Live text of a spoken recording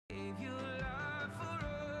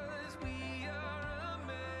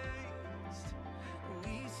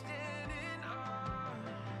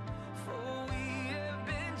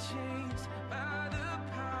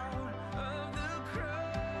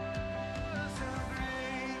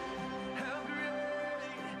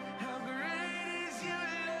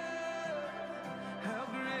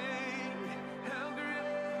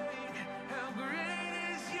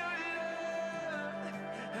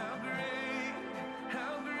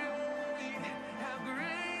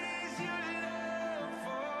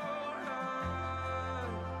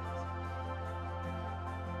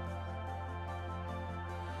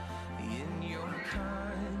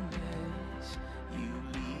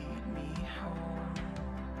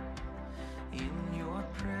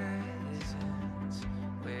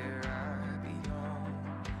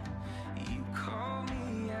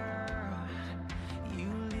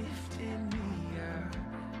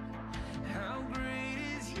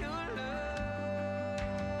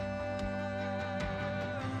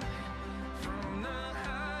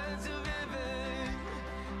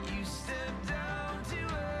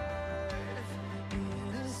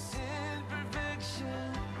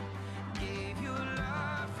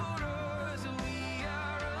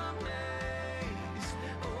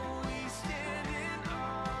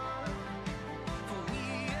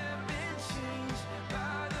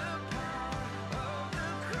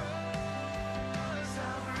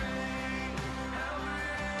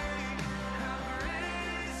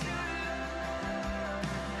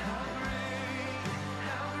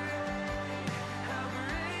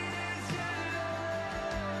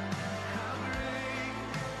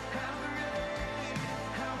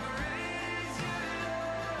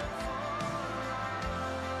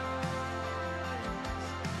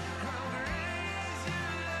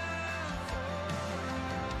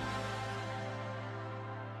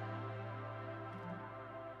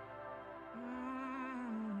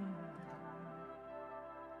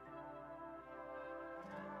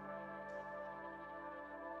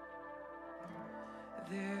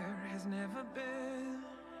has never been,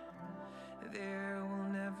 there will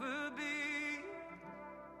never be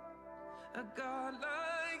a God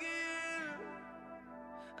like you,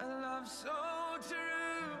 a love so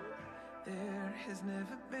true. There has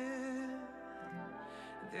never been,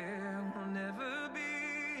 there will never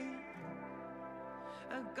be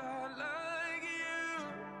a God like you,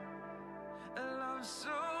 a love so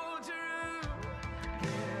true.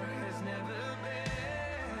 There has never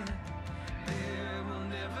been, there will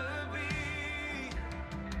never be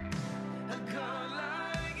a God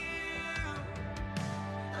like you,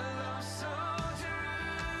 a love so true.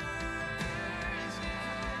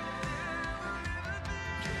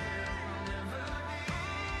 There will never be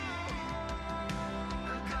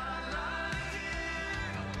a God like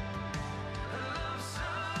you, a love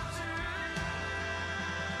so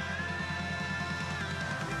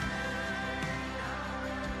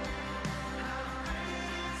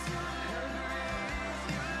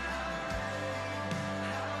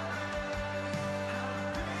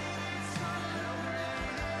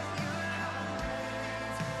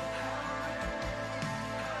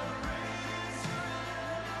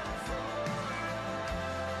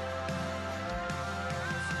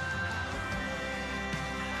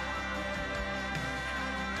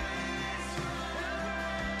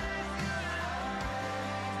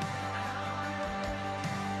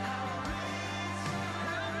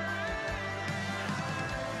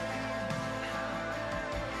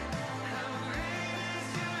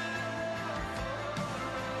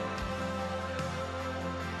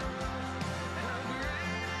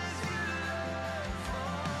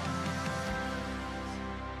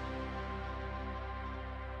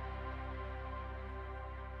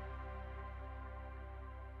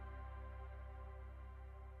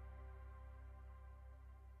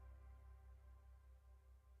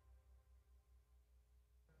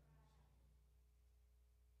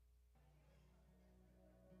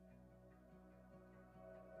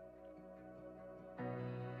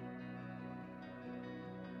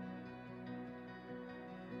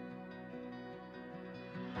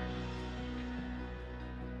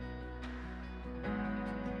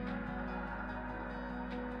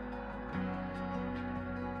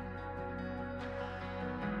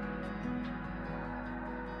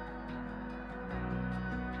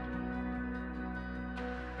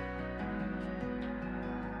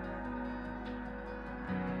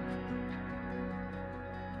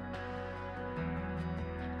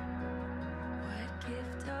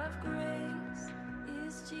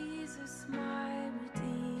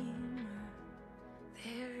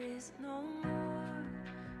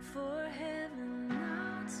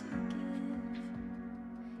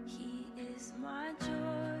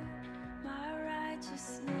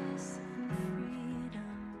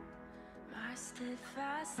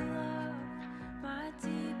steadfast love, my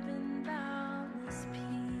deep and boundless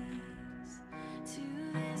peace. To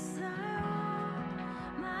this I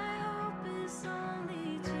walk, my hope is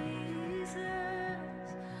only Jesus.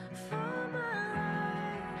 For my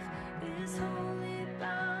life is wholly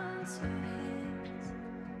bound to His.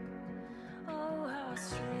 Oh, how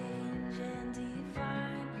strange and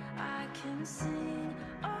divine, I can sing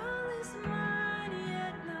all is mine,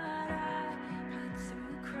 yet not I, but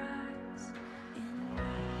through Christ in me.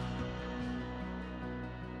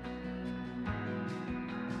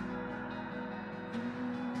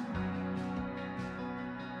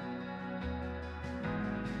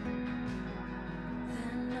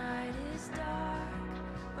 The night is dark,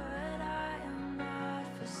 but I am not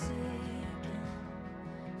forsaken,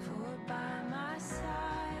 for by my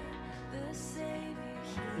side the Savior,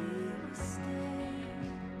 He will stay.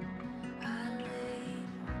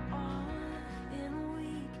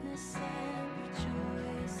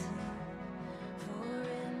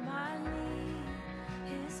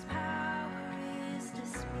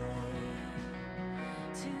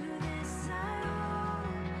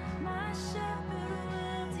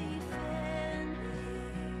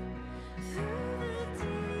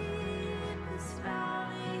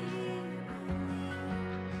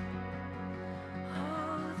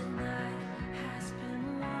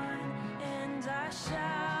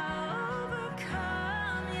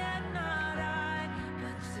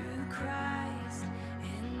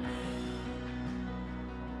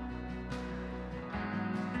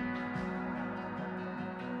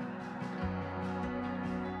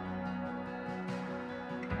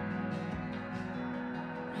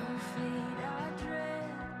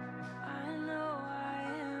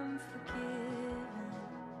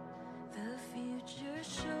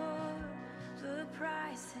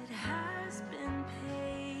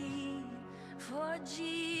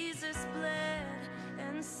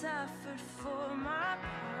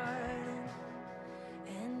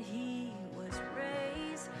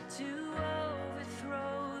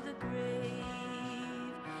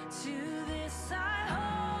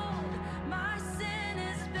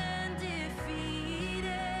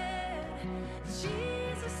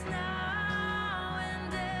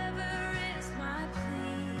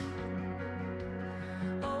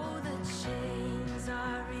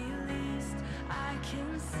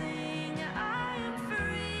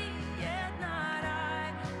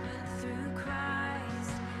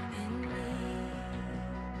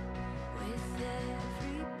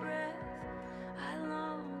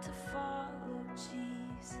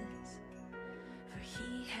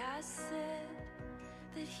 has said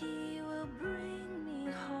that he will bring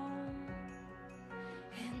me home,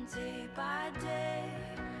 and day by day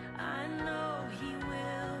I know he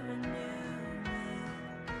will renew me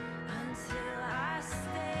until I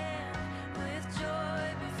stand with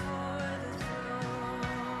joy before the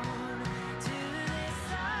throne. To this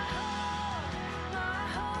I hold, my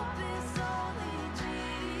hope is only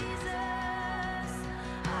Jesus.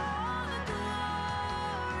 All the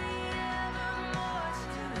glory evermore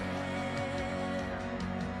to him.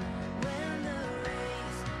 When the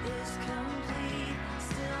race is complete,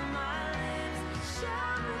 still my lips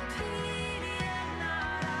shall repeat, yet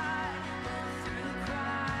not I, but through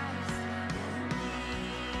Christ in me.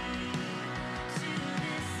 To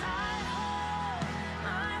this I hold,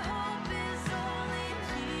 my hope is only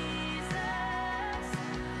Jesus.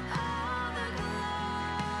 All the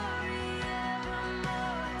glory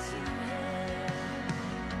evermore to him.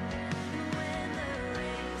 When the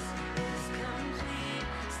race is complete,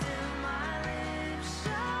 still my lips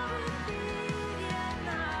shall repeat, yet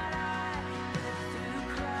not I, but through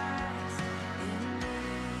Christ in me.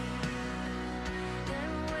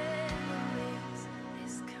 And when the race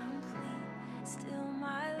is complete, still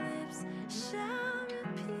my lips shall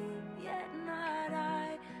repeat, yet not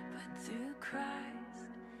I, but through Christ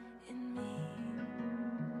in me.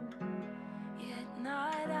 Yet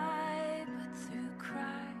not I, but through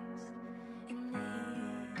Christ in me.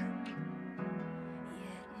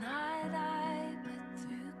 Yet not I, but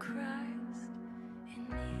through Christ in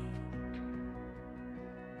me.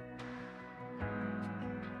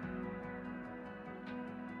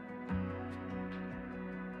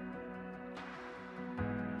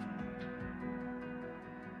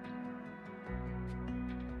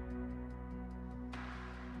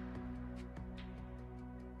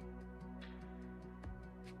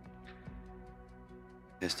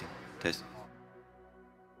 Testing, testing.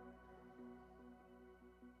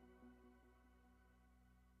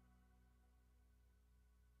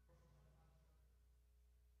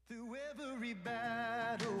 Through every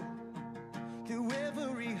battle, through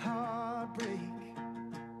every heartbreak,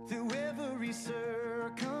 through every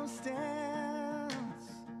circumstance,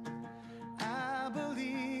 I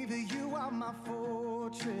believe that you are my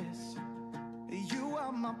fortress, you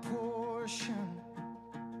are my portion,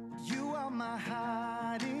 you are my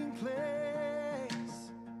hiding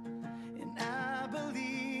place, and I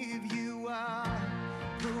believe you are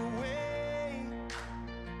the way,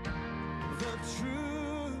 the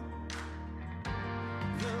truth,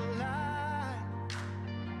 the light.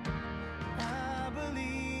 I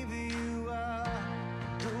believe you are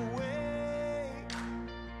the way,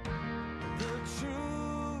 the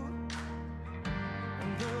truth,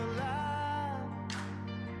 and the light.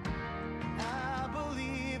 I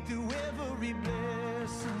believe through every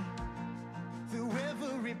blessing, through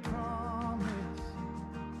every promise,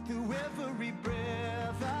 through every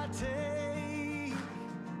breath I take.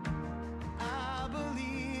 I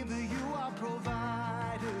believe that you are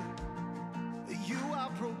provider, you are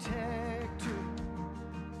protector,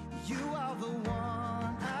 you are the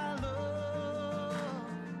one I love,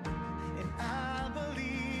 and I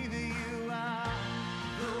believe that you are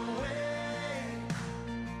the way,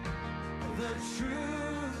 the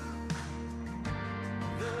truth,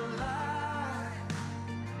 the light.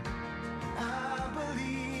 I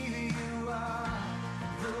believe you are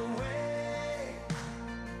the way,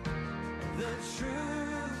 the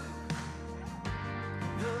truth,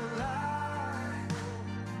 the light.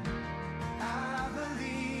 I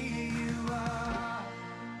believe you are.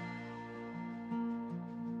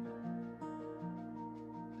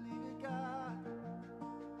 Believe it, God.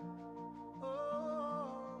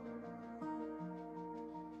 Oh,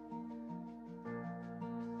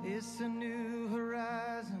 it's a new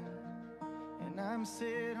horizon, and I'm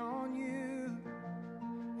set on you.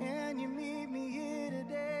 And you meet me here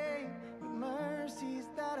today with mercies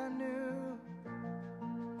that I knew.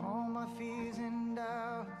 All my fears and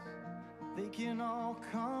doubts, they can all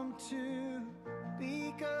come true,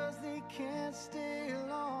 because they can't stay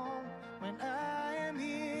long when I am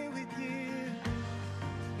here with you.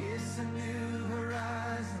 It's a new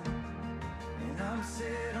horizon, and I'm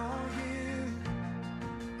set on you.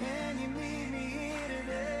 And you meet me here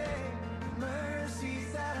today with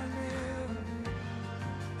mercies that I knew.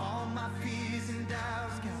 All my fears and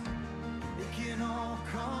doubts, God, they can all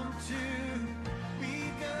come true,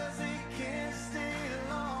 because they can't stay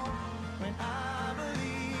long when I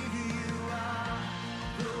believe you are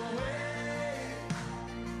the way,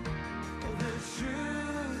 the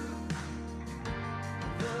truth,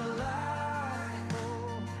 the light.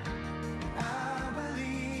 Oh, I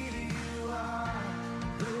believe you are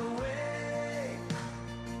the way,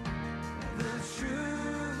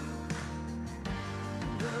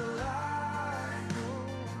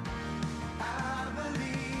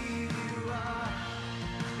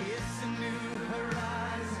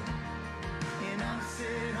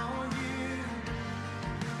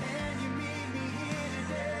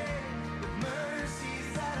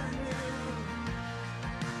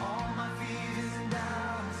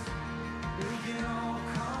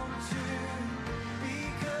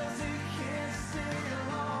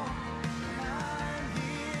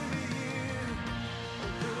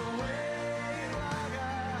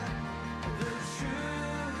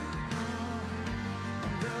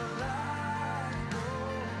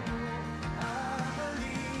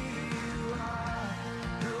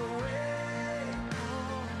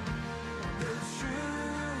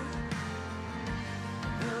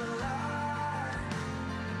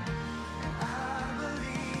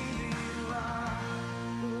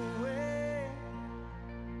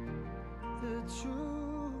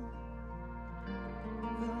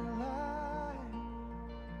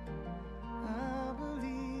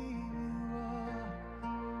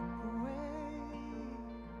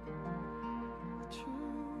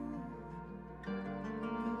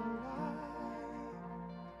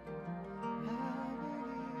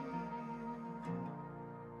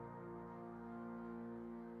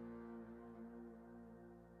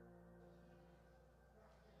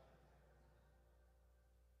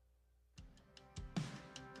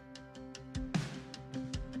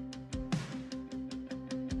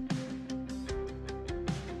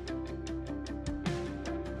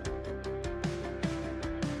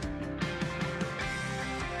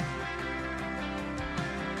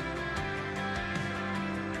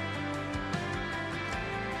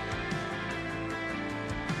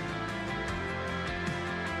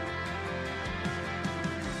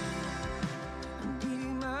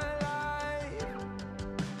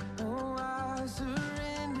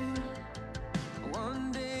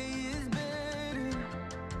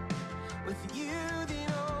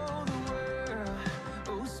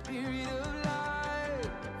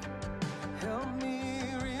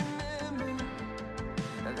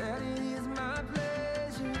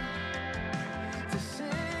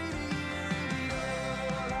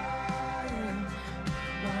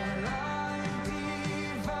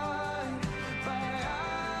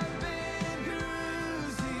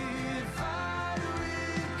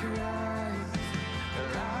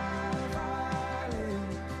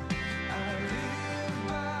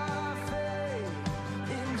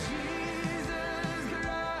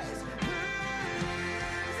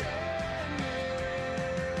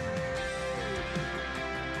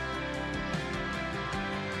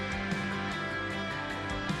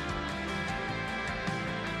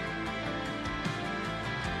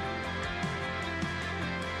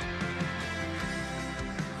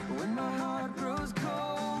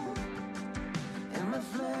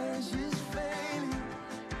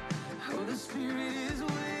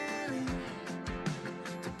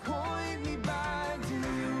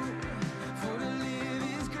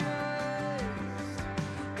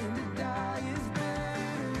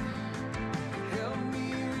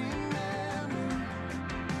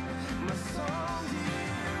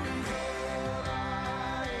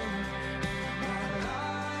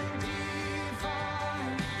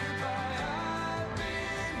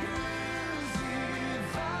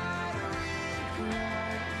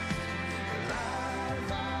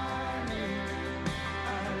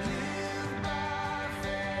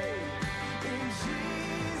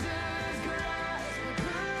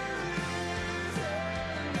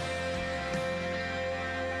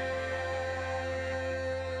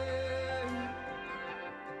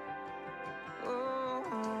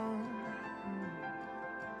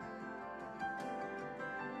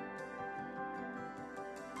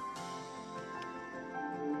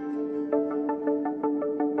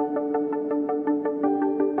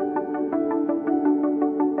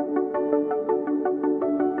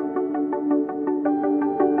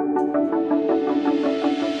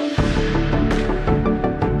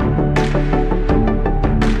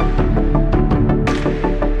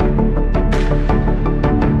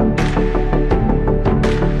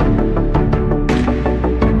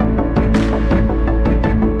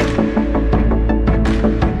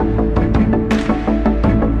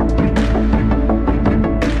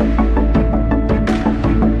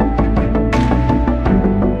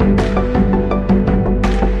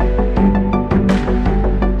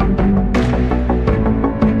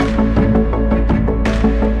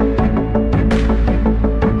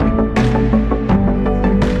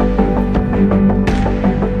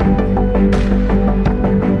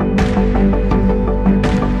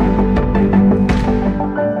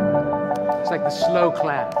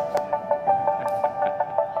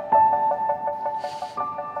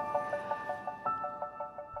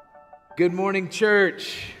 Good morning,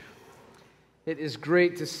 church. It is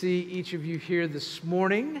great to see each of you here this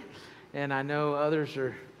morning, and I know others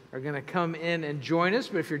are going to come in and join us,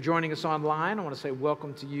 but if you're joining us online, I want to say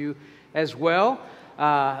welcome to you as well.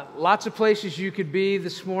 Lots of places you could be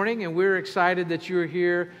this morning, and we're excited that you're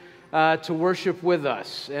here to worship with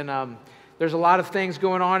us. And there's a lot of things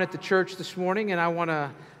going on at the church this morning, and I want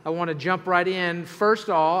to jump right in. First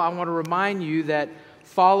of all, I want to remind you that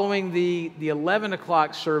following the 11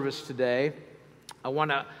 o'clock service today, I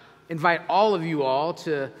want to invite all of you all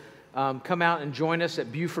to come out and join us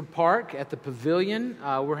at Buford Park at the Pavilion.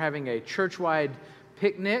 We're having a church-wide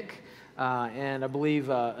picnic and I believe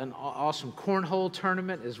an awesome cornhole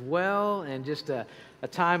tournament as well, and just a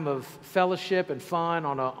time of fellowship and fun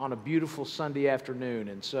on a beautiful Sunday afternoon.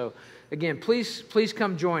 And so, again, please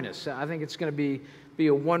come join us. I think it's going to be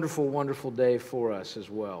a wonderful, wonderful day for us as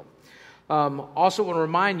well. Also want to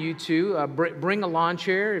remind you to bring a lawn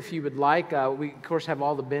chair if you would like. We, of course, have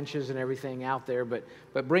all the benches and everything out there, but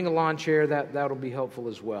bring a lawn chair. That'll be helpful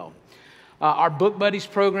as well. Our Book Buddies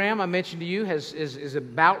program, I mentioned to you, is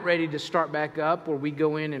about ready to start back up, where we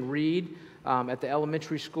go in and read at the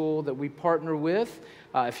elementary school that we partner with.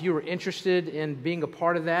 If you are interested in being a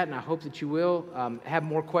part of that, and I hope that you will, have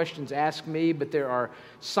more questions, ask me, but there are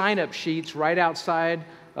sign-up sheets right outside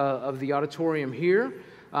of the auditorium here.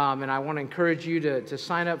 And I want to encourage you to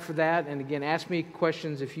sign up for that. And again, ask me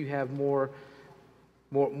questions if you have more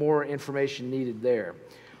information needed there.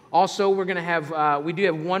 Also, we're going to have we do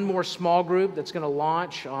have one more small group that's going to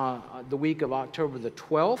launch the week of October the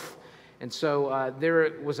 12th. And so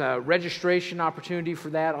there was a registration opportunity for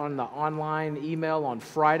that on the online email on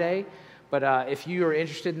Friday. But if you are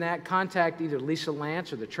interested in that, contact either Lisa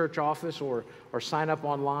Lantz or the church office, or sign up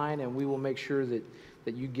online, and we will make sure that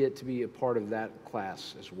you get to be a part of that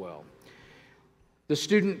class as well. The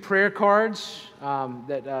student prayer cards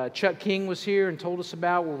that Chuck King was here and told us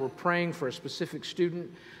about, where we're praying for a specific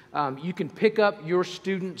student. You can pick up your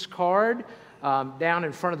student's card down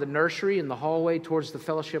in front of the nursery in the hallway towards the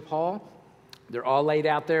fellowship hall. They're all laid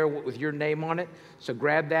out there with your name on it, so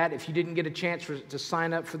grab that. If you didn't get a chance to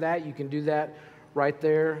sign up for that, you can do that right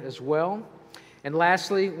there as well. And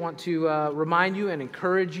lastly, want to remind you and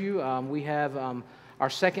encourage you, we have our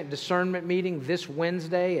second discernment meeting this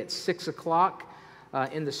Wednesday at 6 o'clock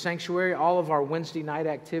in the sanctuary. All of our Wednesday night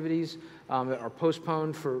activities are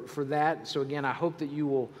postponed for that. So again, I hope that you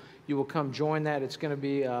will come join that. It's going to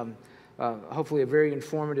be hopefully a very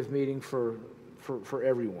informative meeting for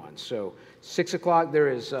everyone. So 6 o'clock, there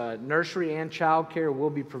is nursery and childcare will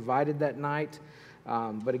be provided that night.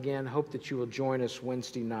 But again, hope that you will join us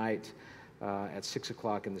Wednesday night at 6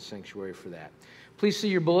 o'clock in the sanctuary for that. Please see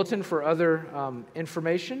your bulletin for other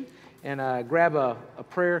information, and grab a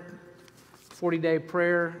prayer, 40-day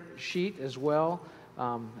prayer sheet as well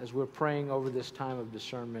as we're praying over this time of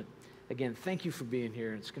discernment. Again, thank you for being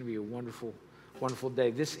here. It's going to be a wonderful, wonderful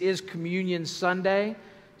day. This is Communion Sunday,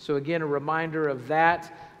 so again, a reminder of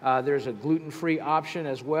that. There's a gluten-free option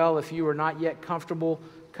as well. If you are not yet comfortable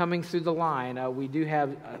coming through the line, we do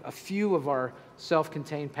have a few of our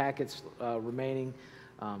self-contained packets remaining.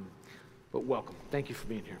 But welcome. Thank you for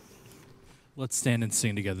being here. Let's stand and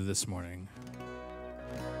sing together this morning.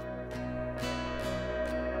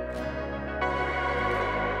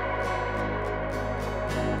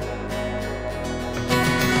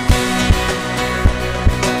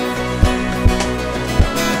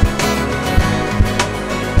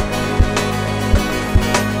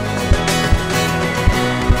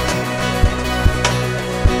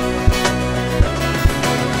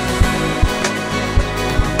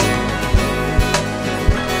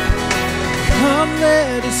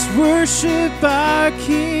 Worship our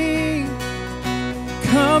King.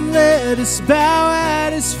 Come, let us bow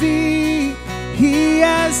at His feet. He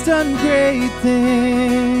has done great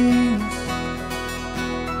things.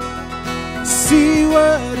 See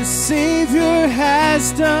what a Savior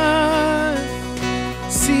has done.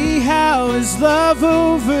 See how His love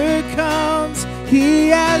overcomes. He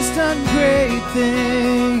has done great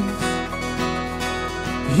things.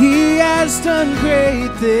 He has done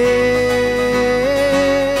great things.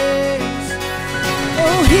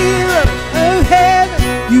 Hero of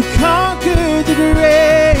heaven, you conquered the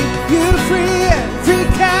grave. You free every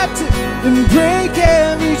captive and break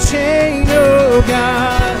every chain. Oh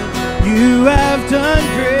God, you have done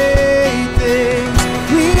great things.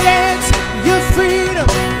 We dance your freedom,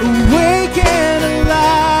 awake and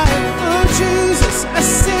alive. Oh Jesus, a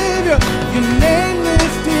Savior, your name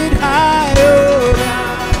lifted high. Oh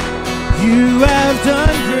God, you have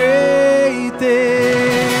done great things.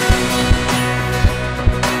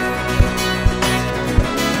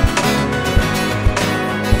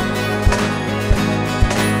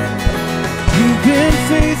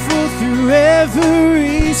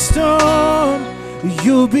 every storm.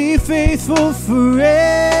 You'll be faithful forevermore.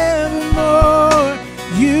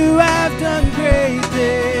 You have done great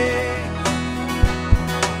things,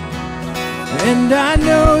 and I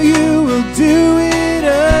know you will do it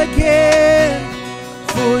again.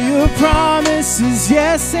 For your promises,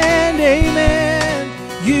 yes and amen.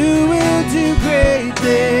 You will do great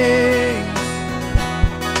things.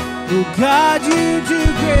 Oh God, you do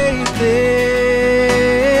great things.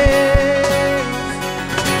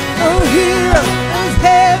 Oh, hero of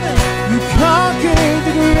heaven, you conquered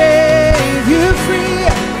the grave. You free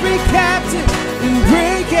every captive and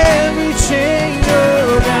break every chain.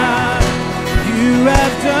 Oh God, you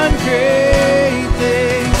have done great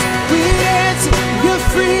things. We answer your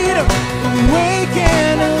freedom, awake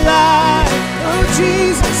and alive. Oh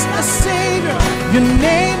Jesus, our Savior, your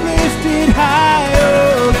name lifted high.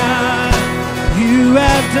 Oh God, you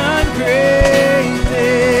have done great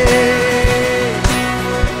things.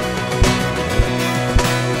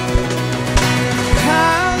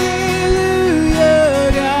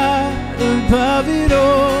 Hallelujah, God, above it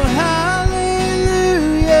all. Hallelujah,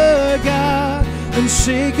 God,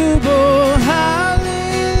 unshakable. Hallelujah,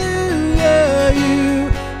 you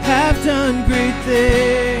have done great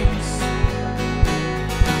things.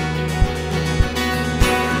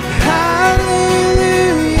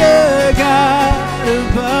 Hallelujah, God,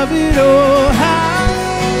 above it all.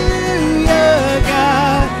 Hallelujah,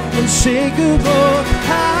 God, unshakable.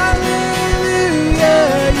 Hallelujah,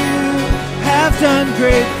 you have done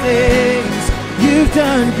great things. You've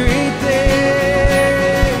done great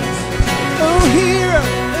things. Oh, hero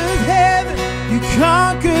of heaven, you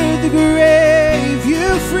conquered the grave.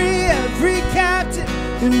 You free every captive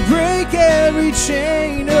and break every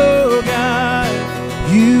chain. Oh God,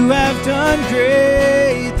 you have done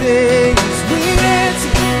great things. We answer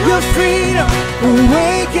your freedom,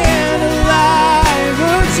 awake and alive.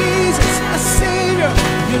 Oh Jesus, our Savior,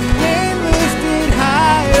 your name lifted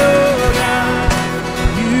high. Oh God,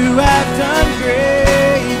 you have done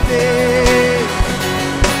great things.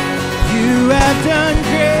 You have done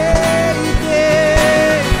great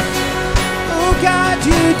things. Oh God,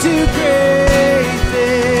 you do great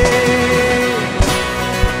things.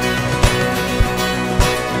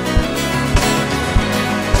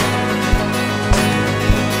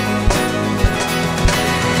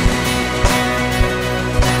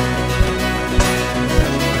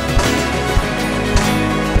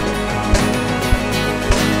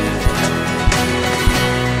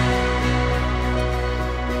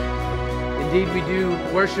 Indeed, we do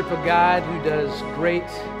worship a God who does great,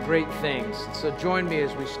 great things. So join me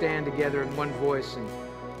as we stand together in one voice and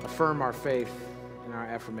affirm our faith in our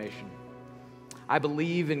affirmation. I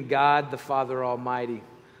believe in God, the Father Almighty,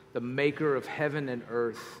 the maker of heaven and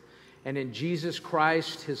earth, and in Jesus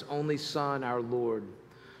Christ, his only Son, our Lord,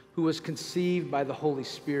 who was conceived by the Holy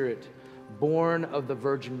Spirit, born of the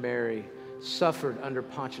Virgin Mary, suffered under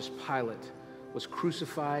Pontius Pilate, was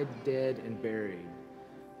crucified, dead, and buried.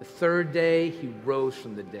 The third day he rose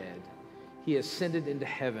from the dead. He ascended into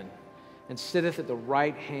heaven and sitteth at the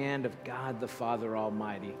right hand of God the Father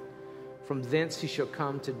Almighty. From thence he shall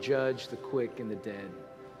come to judge the quick and the dead.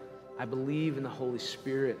 I believe in the Holy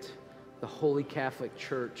Spirit, the Holy Catholic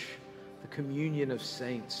Church, the communion of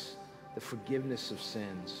saints, the forgiveness of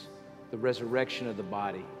sins, the resurrection of the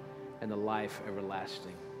body, and the life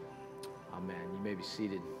everlasting. Amen. You may be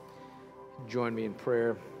seated. Join me in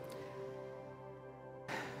prayer.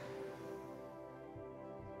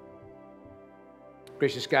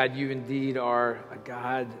 Gracious God, you indeed are a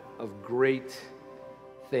God of great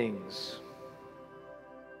things.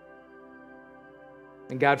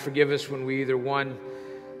 And God, forgive us when we either, one,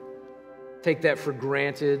 take that for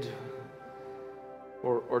granted,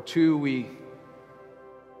 or two, we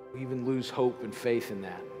even lose hope and faith in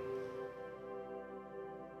that.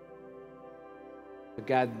 But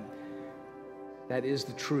God, that is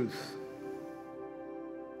the truth.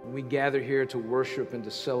 And we gather here to worship and to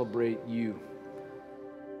celebrate you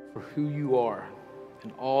for who you are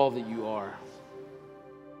and all that you are.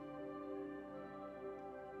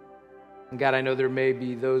 And God, I know there may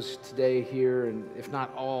be those today here, and if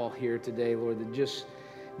not all here today, Lord, that just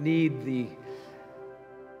need the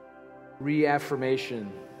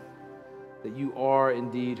reaffirmation that you are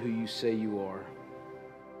indeed who you say you are.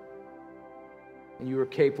 And you are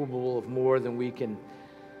capable of more than we can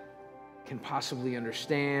possibly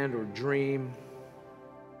understand or dream.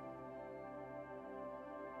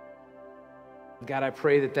 God, I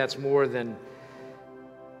pray that that's more than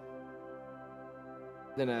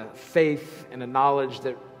a faith and a knowledge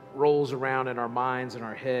that rolls around in our minds and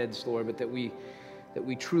our heads, Lord, but that we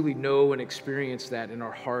truly know and experience that in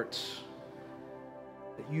our hearts.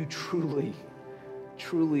 that you truly,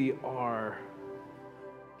 truly are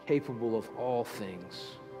capable of all things.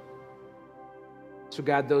 So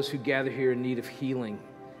God, those who gather here in need of healing,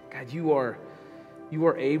 God, you are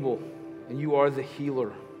able, and you are the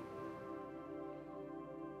healer.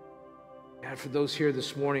 God, for those here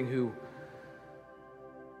this morning who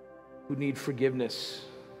need forgiveness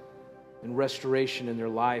and restoration in their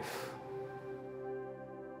life,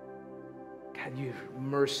 God, your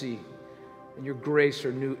mercy and your grace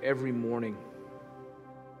are new every morning.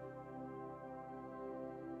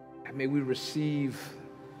 God, may we receive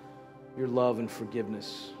your love and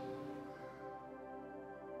forgiveness.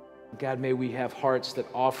 God, may we have hearts that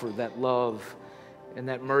offer that love and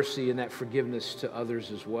that mercy and that forgiveness to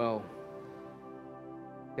others as well.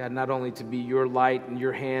 God, not only to be your light and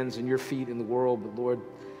your hands and your feet in the world, but Lord,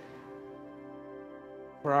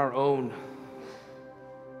 for our own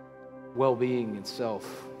well-being and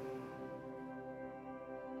self.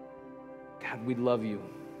 God, we love you.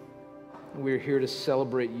 We're here to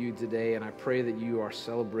celebrate you today, and I pray that you are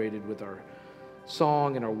celebrated with our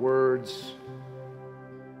song and our words.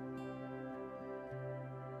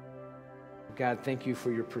 God, thank you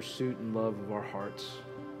for your pursuit and love of our hearts.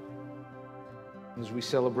 As we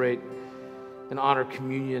celebrate and honor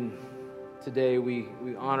communion today, we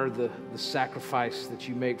honor the sacrifice that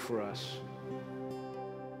you make for us.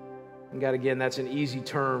 And God, again, that's an easy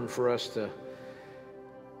term for us to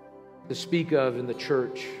speak of in the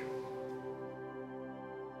church.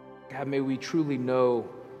 God, may we truly know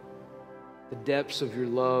the depths of your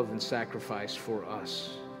love and sacrifice for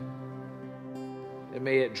us. And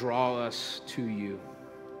may it draw us to you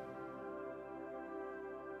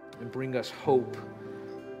and bring us hope,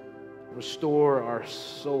 restore our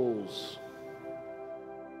souls,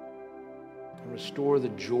 and restore the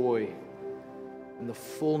joy and the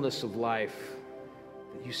fullness of life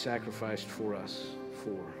that you sacrificed for us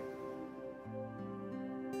for.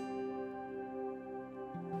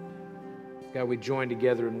 God, we join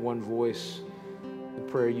together in one voice the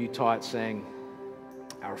prayer you taught, saying,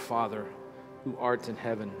 Our Father, who art in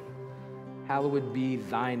heaven, hallowed be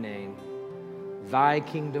thy name. Thy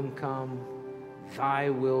kingdom come, thy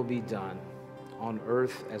will be done, on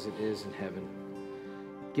earth as it is in heaven.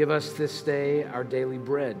 Give us this day our daily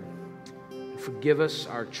bread, and forgive us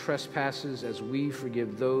our trespasses as we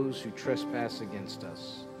forgive those who trespass against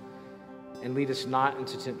us. And lead us not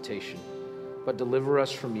into temptation, but deliver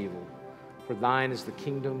us from evil. For thine is the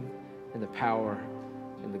kingdom, and the power,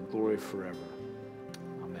 and the glory forever.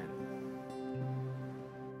 Amen.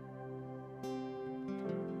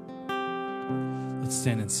 Let's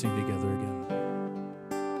stand and sing together again.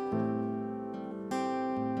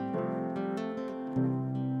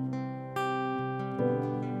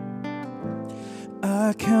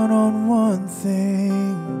 I count on one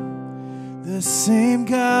thing, the same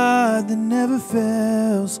God that never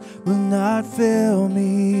fails will not fail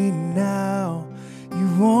me now. You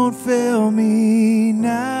won't fail me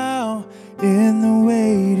now in the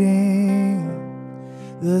waiting.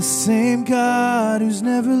 The same God who's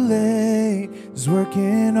never late is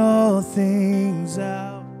working all things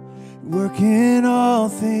out, working all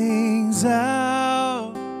things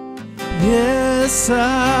out. Yes,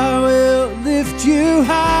 I will lift you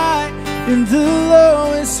high in the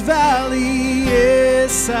lowest valley.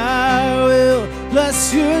 Yes, I will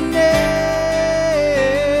bless your name.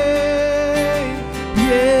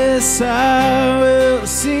 Yes, I will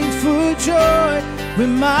sing for joy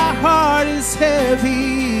when my heart is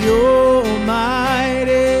heavy all my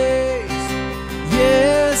days.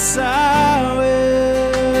 Yes, I will.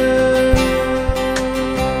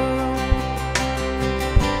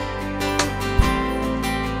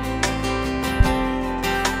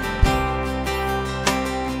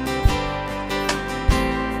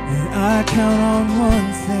 I count on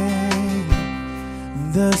one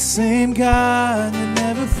thing, the same God that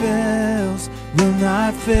never fails will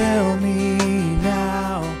not fail me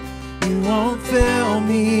now. You won't fail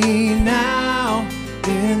me now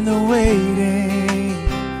in the waiting.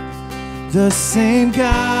 The same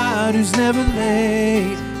God who's never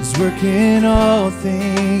late is working all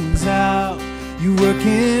things out. You're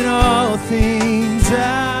working all things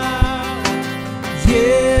out.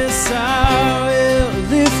 Yes, I will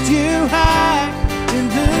lift you high in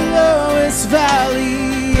the lowest valley.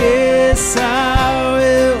 Yes, I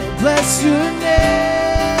will bless your name.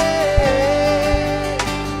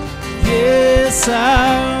 Yes,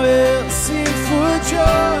 I will sing for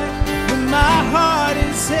joy when my heart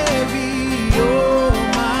is heavy all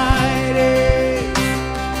my days.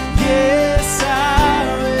 Yes, I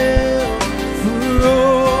will for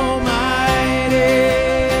all my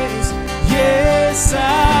days. Yes, I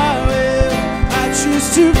will. I choose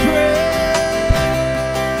to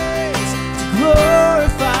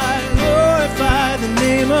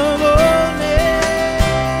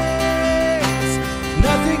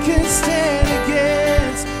nothing can stand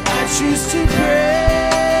against. I choose to praise,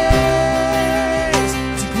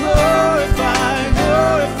 to glorify,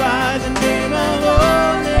 glorify the name of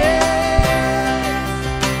our name.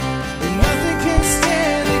 Nothing can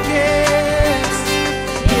stand against.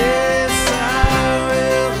 Yes, I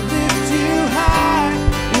will lift you high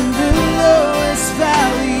in the lowest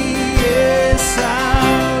valley. Yes, I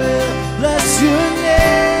will bless your name.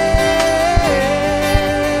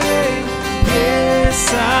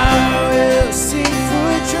 Yes, I will sing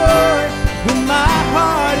for joy when my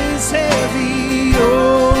heart is heavy.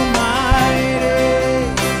 Almighty,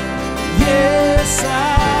 yes,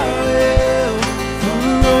 I will. For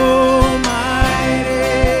Almighty,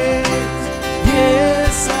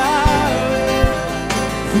 yes, I will.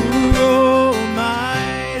 For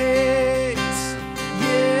Almighty,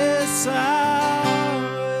 yes, I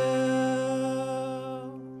will.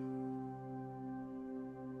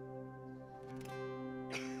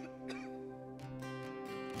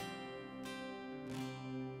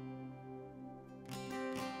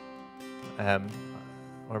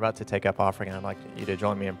 We're about to take up offering, and I'd like you to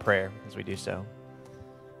join me in prayer as we do so.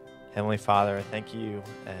 Heavenly Father, I thank you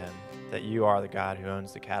that you are the God who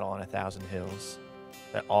owns the cattle on 1,000 hills,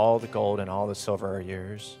 that all the gold and all the silver are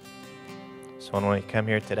yours. So when we come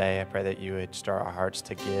here today, I pray that you would stir our hearts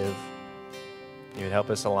to give. You would help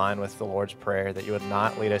us align with the Lord's Prayer, that you would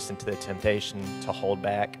not lead us into the temptation to hold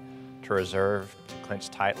back, to reserve, to clench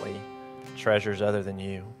tightly treasures other than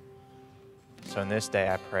you. So in this day,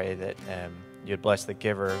 I pray that you'd bless the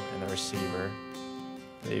giver and the receiver,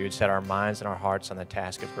 that you would set our minds and our hearts on the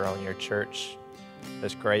task of growing your church,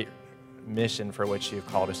 this great mission for which you've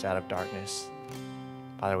called us out of darkness.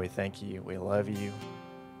 Father, we thank you. We love you.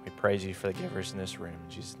 We praise you for the givers in this room.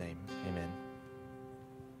 In Jesus' name, amen.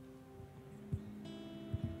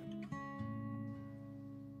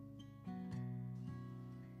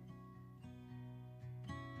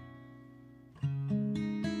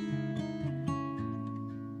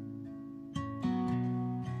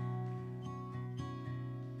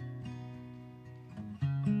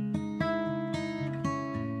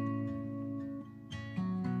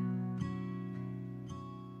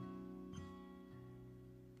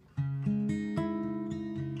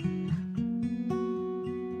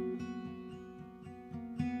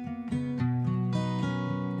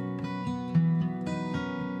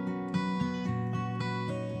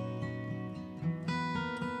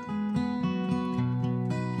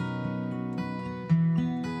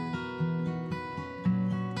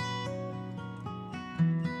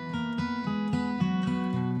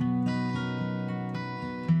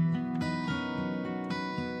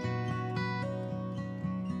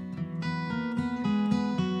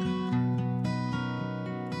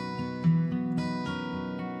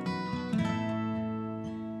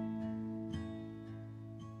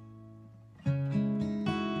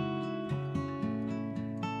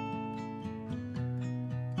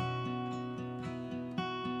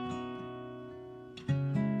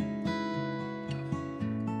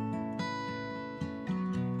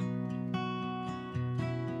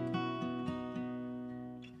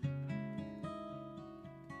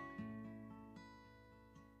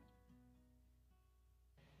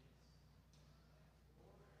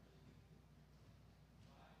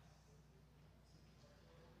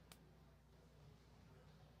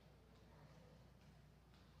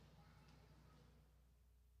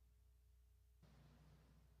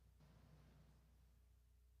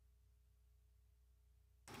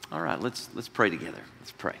 All right, let's pray together.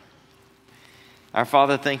 Let's pray. Our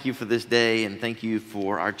Father, thank you for this day, and thank you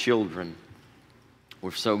for our children.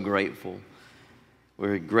 We're so grateful.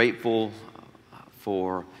 We're grateful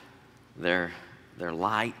for their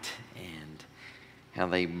light and how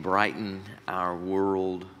they brighten our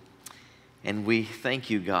world. And we thank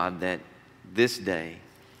you, God, that this day,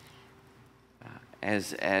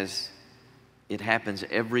 as it happens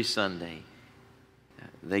every Sunday,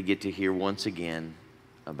 they get to hear once again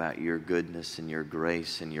about your goodness and your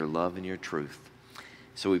grace and your love and your truth.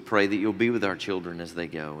 So we pray that you'll be with our children as they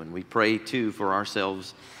go. And we pray, too, for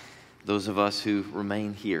ourselves, those of us who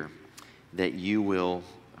remain here, that you will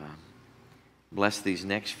bless these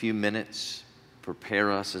next few minutes,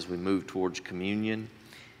 prepare us as we move towards communion,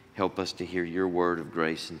 help us to hear your word of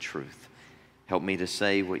grace and truth. Help me to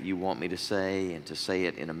say what you want me to say and to say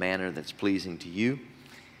it in a manner that's pleasing to you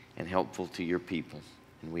and helpful to your people.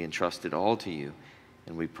 And we entrust it all to you.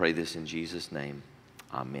 And we pray this in Jesus' name.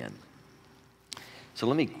 Amen. So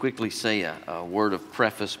let me quickly say a word of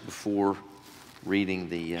preface before reading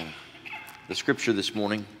the scripture this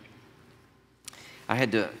morning. I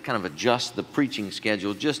had to kind of adjust the preaching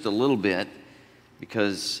schedule just a little bit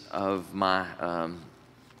because of my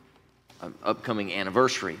upcoming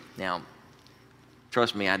anniversary. Now,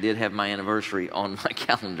 trust me, I did have my anniversary on my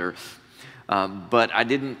calendar, but I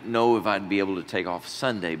didn't know if I'd be able to take off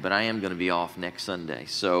Sunday, but I am going to be off next Sunday.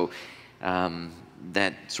 So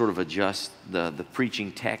that sort of adjusts the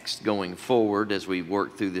preaching text going forward as we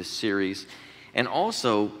work through this series. And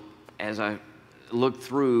also, as I look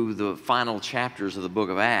through the final chapters of the book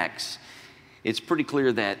of Acts, it's pretty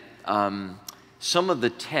clear that some of the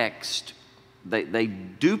text, they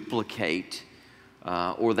duplicate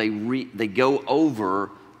or they go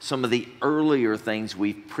over some of the earlier things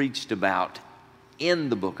we've preached about in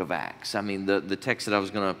the book of Acts. I mean, the text that I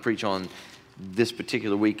was going to preach on this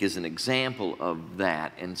particular week is an example of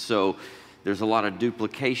that. And so there's a lot of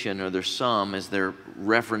duplication, or there's some as they're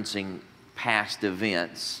referencing past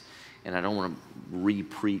events. And I don't want to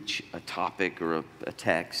re-preach a topic or a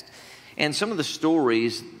text. And some of the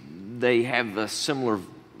stories, they have a similar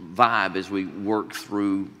vibe as we work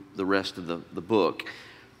through the rest of the book.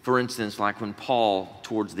 For instance, like when Paul,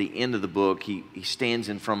 towards the end of the book, he stands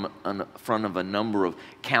in front of a number of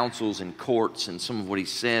councils and courts, and some of what he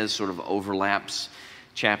says sort of overlaps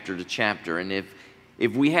chapter to chapter. And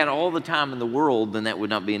if we had all the time in the world, then that would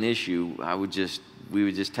not be an issue. We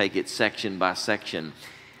would just take it section by section.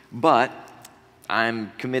 But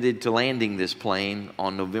I'm committed to landing this plane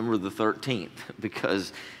on November the 13th,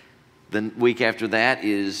 because the week after that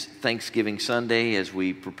is Thanksgiving Sunday as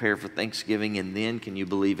we prepare for Thanksgiving, and then, can you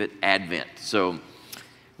believe it, Advent. So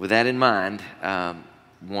with that in mind, I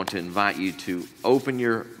want to invite you to open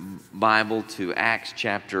your Bible to Acts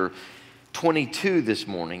chapter 22 this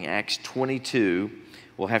morning. Acts 22.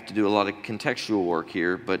 We'll have to do a lot of contextual work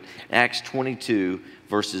here, but Acts 22,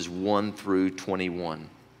 verses 1 through 21.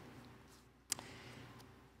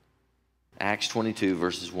 Acts 22,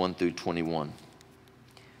 verses 1 through 21.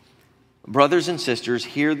 Brothers and sisters,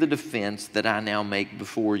 hear the defense that I now make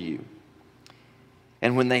before you.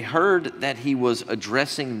 And when they heard that he was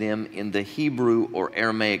addressing them in the Hebrew or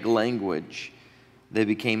Aramaic language, they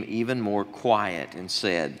became even more quiet and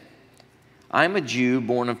said, I am a Jew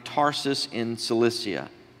born of Tarsus in Cilicia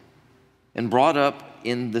and brought up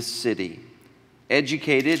in the city,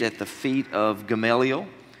 educated at the feet of Gamaliel,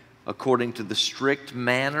 according to the strict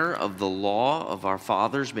manner of the law of our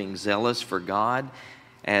fathers, being zealous for God,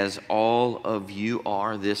 as all of you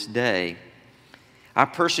are this day. I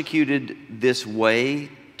persecuted this way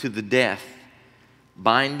to the death,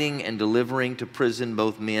 binding and delivering to prison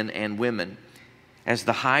both men and women, as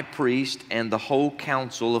the high priest and the whole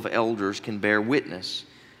council of elders can bear witness.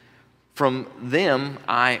 From them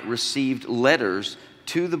I received letters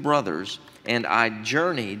to the brothers, and I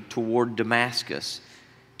journeyed toward Damascus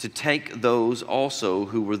to take those also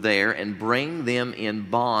who were there and bring them in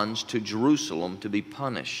bonds to Jerusalem to be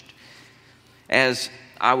punished. As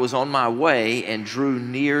I was on my way and drew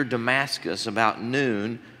near Damascus about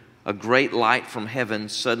noon, a great light from heaven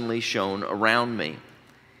suddenly shone around me.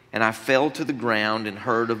 And I fell to the ground and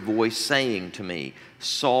heard a voice saying to me,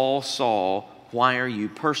 Saul, Saul, why are you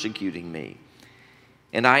persecuting me?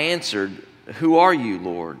 And I answered, Who are you,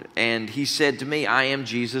 Lord? And he said to me, I am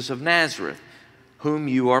Jesus of Nazareth, whom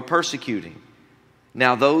you are persecuting.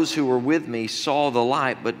 Now those who were with me saw the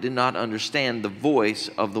light, but did not understand the voice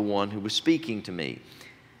of the one who was speaking to me.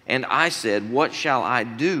 And I said, What shall I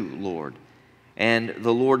do, Lord? And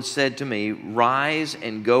the Lord said to me, Rise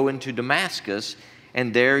and go into Damascus,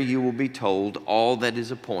 and there you will be told all that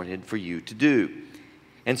is appointed for you to do.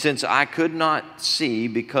 And since I could not see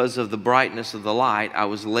because of the brightness of the light, I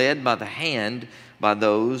was led by the hand by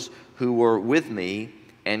those who were with me,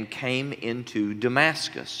 and came into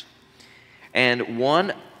Damascus. And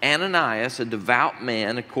one Ananias, a devout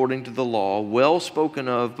man according to the law, well spoken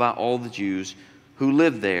of by all the Jews who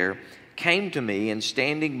lived there, came to me, and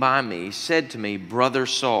standing by me said to me, Brother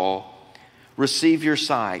Saul, receive your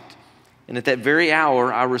sight. And at that very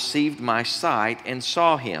hour I received my sight and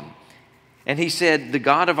saw him. And he said, The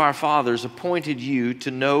God of our fathers appointed you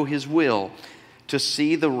to know his will, to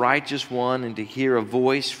see the righteous one, and to hear a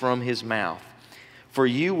voice from his mouth. For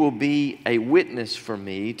you will be a witness for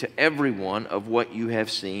me to everyone of what you have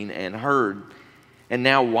seen and heard. And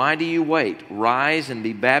now why do you wait? Rise and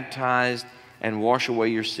be baptized and wash away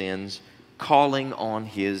your sins, calling on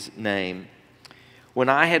his name. When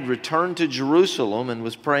I had returned to Jerusalem and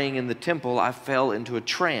was praying in the temple, I fell into a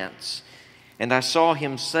trance. And I saw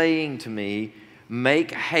him saying to me,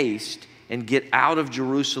 Make haste and get out of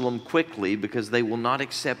Jerusalem quickly, because they will not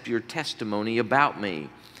accept your testimony about me.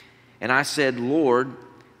 And I said, Lord,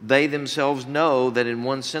 they themselves know that in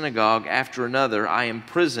one synagogue after another I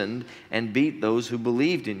imprisoned and beat those who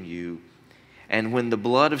believed in you. And when the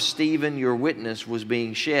blood of Stephen, your witness, was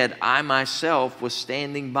being shed, I myself was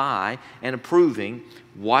standing by and approving,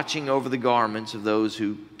 watching over the garments of those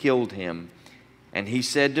who killed him. And he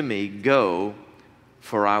said to me, Go,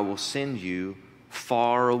 for I will send you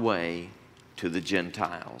far away to the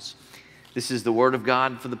Gentiles. This is the word of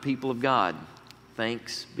God for the people of God.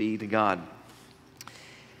 Thanks be to God.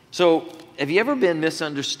 So, have you ever been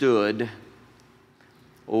misunderstood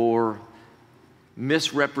or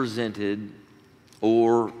misrepresented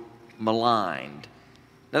or maligned?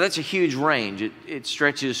 Now, that's a huge range. It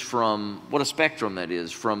stretches from what a spectrum that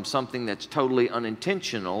is, from something that's totally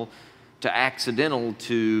unintentional to accidental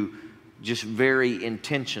to just very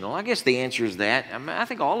intentional. I guess the answer is that. I mean, I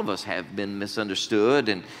think all of us have been misunderstood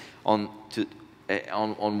and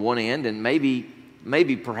on one end, and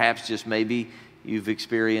maybe perhaps just maybe you've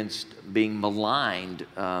experienced being maligned.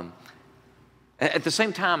 At the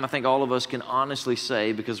same time, I think all of us can honestly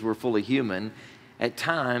say, because we're fully human, at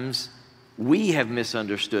times we have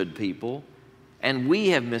misunderstood people, and we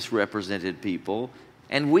have misrepresented people,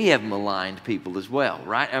 and we have maligned people as well,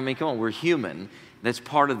 right? I mean, come on, we're human. That's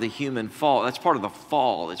part of the human fall. That's part of the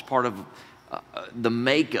fall. It's part of the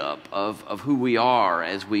makeup of who we are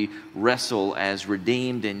as we wrestle as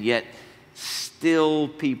redeemed and yet still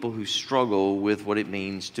people who struggle with what it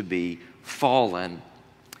means to be fallen.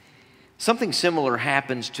 Something similar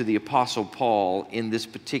happens to the Apostle Paul in this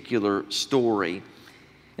particular story.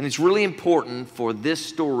 And it's really important for this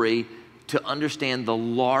story to understand the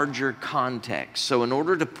larger context. So in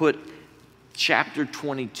order to put chapter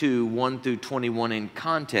 22, 1 through 21 in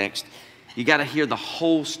context, you got to hear the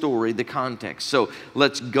whole story, the context. So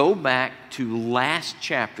let's go back to last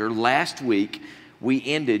chapter. Last week, we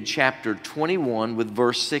ended chapter 21 with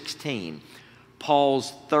verse 16.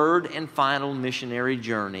 Paul's third and final missionary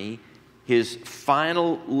journey, his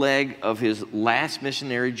final leg of his last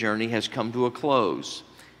missionary journey has come to a close.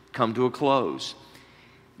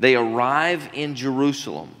 They arrive in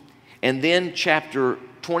Jerusalem. And then chapter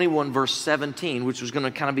 21 verse 17, which was going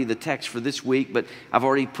to kind of be the text for this week, but I've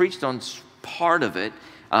already preached on part of it.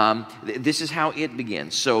 This is how it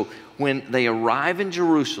begins. So when they arrive in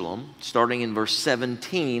Jerusalem, starting in verse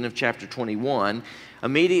 17 of chapter 21,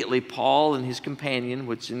 immediately Paul and his companion,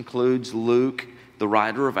 which includes Luke, the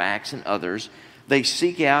writer of Acts, and others, they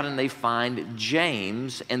seek out and they find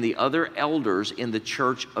James and the other elders in the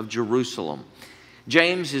church of Jerusalem.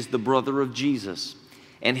 James is the brother of Jesus,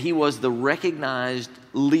 and he was the recognized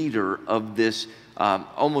leader of this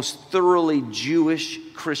almost thoroughly Jewish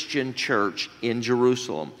Christian church in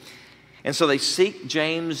Jerusalem. And so they seek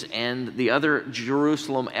James and the other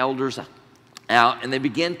Jerusalem elders out, and they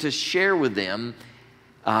begin to share with them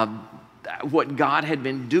what God had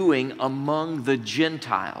been doing among the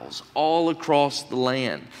Gentiles all across the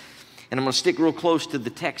land. And I'm going to stick real close to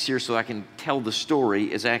the text here so I can tell the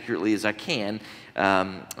story as accurately as I can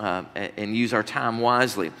and use our time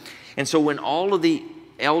wisely. And so when all of the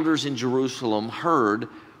elders in Jerusalem heard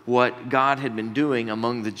what God had been doing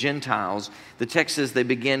among the Gentiles, the text says they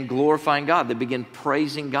began glorifying God. They began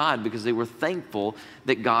praising God because they were thankful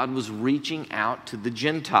that God was reaching out to the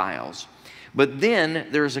Gentiles. But then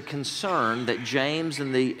there's a concern that James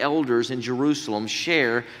and the elders in Jerusalem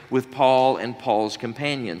share with Paul and Paul's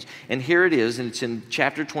companions. And here it is, and it's in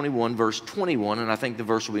chapter 21, verse 21, and I think the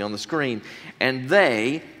verse will be on the screen. And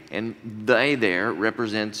they there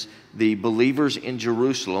represents the believers in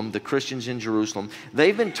Jerusalem, the Christians in Jerusalem.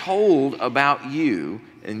 They've been told about you,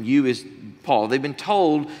 and you is Paul. They've been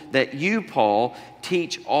told that you, Paul,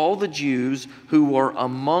 teach all the Jews who were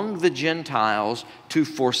among the Gentiles to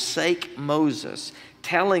forsake Moses,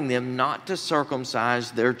 telling them not to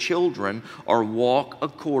circumcise their children or walk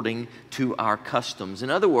according to our customs. In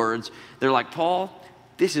other words, they're like, Paul,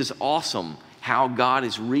 this is awesome how God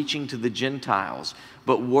is reaching to the Gentiles.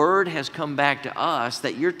 But word has come back to us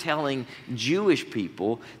that you're telling Jewish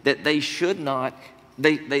people that they should not,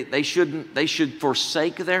 they should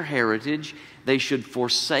forsake their heritage. They should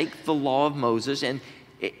forsake the law of Moses. And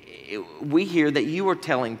we hear that you are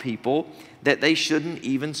telling people that they shouldn't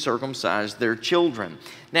even circumcise their children.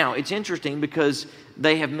 Now, it's interesting because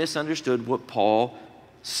they have misunderstood what Paul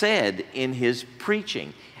said in his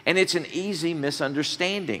preaching. And it's an easy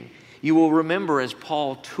misunderstanding. You will remember as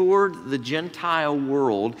Paul toured the Gentile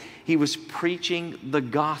world, he was preaching the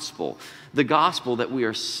gospel that we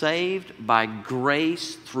are saved by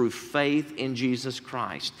grace through faith in Jesus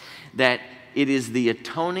Christ, that it is the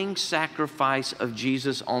atoning sacrifice of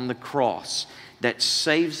Jesus on the cross that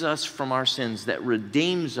saves us from our sins, that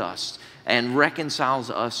redeems us and reconciles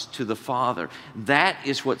us to the Father. That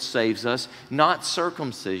is what saves us, not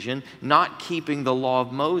circumcision, not keeping the law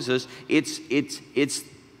of Moses. It's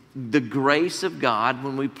the grace of God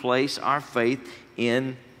when we place our faith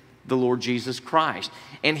in the Lord Jesus Christ.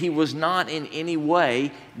 And he was not in any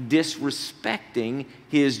way disrespecting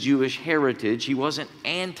his Jewish heritage. He wasn't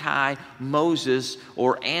anti-Moses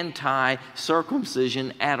or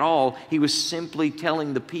anti-circumcision at all. He was simply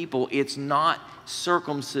telling the people it's not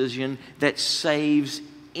circumcision that saves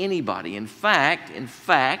anybody. In fact,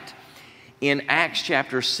 in Acts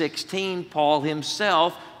chapter 16, Paul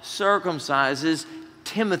himself circumcises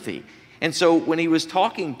Timothy. And so when he was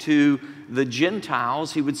talking to the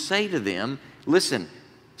Gentiles, he would say to them, listen,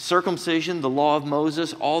 circumcision, the law of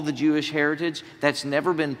Moses, all the Jewish heritage, that's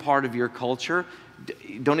never been part of your culture.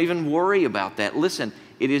 Don't even worry about that. Listen,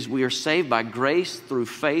 we are saved by grace through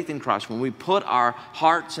faith in Christ. When we put our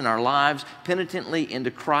hearts and our lives penitently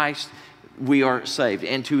into Christ, we are saved.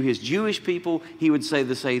 And to his Jewish people, he would say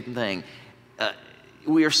the same thing.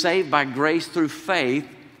 We are saved by grace through faith,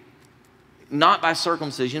 not by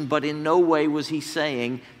circumcision, but in no way was he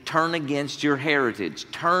saying, turn against your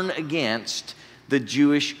heritage, turn against the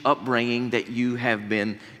Jewish upbringing that you have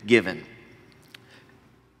been given.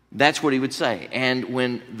 That's what he would say. And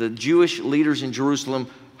when the Jewish leaders in Jerusalem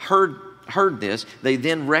heard this, they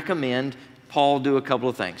then recommend Paul do a couple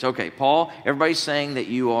of things. Okay, Paul, everybody's saying that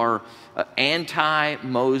you are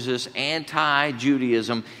anti-Moses,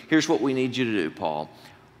 anti-Judaism. Here's what we need you to do, Paul.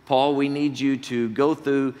 Paul, we need you to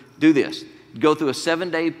do this. Go through a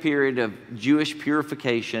 7-day period of Jewish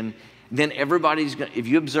purification. Then if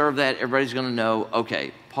you observe that, everybody's going to know,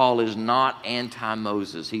 okay, Paul is not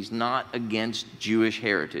anti-Moses. He's not against Jewish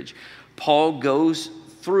heritage. Paul goes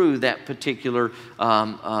through that particular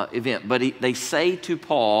event. But they say to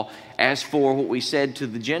Paul, as for what we said to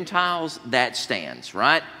the Gentiles, that stands,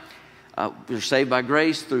 right? You're saved by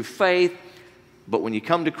grace through faith. But when you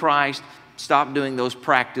come to Christ, stop doing those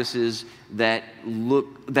practices that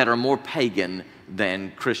are more pagan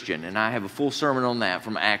than Christian. And I have a full sermon on that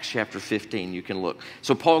from Acts chapter 15. You can look.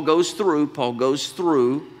 So Paul goes through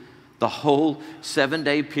the whole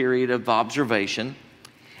 7-day period of observation.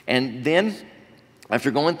 And then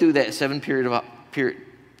after going through that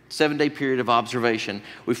 7-day period of observation,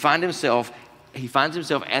 he finds himself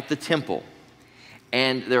at the temple.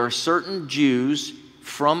 And there are certain Jews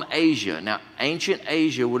from Asia. Now, ancient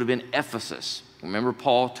Asia would have been Ephesus. Remember,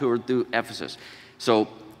 Paul toured through Ephesus. So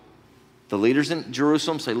the leaders in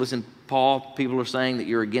Jerusalem say, listen, Paul, people are saying that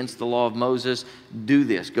you're against the law of Moses. Do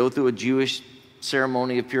this. Go through a Jewish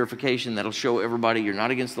ceremony of purification that'll show everybody you're not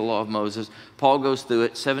against the law of Moses. Paul goes through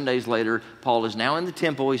it. 7 days later, Paul is now in the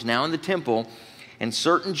temple. He's now in the temple. And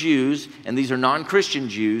certain Jews, and these are non-Christian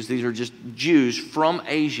Jews, these are just Jews from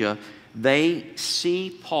Asia, they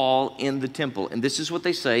see Paul in the temple. And this is what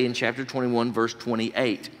they say in chapter 21, verse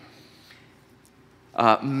 28.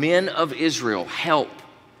 Men of Israel, help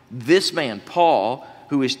this man, Paul,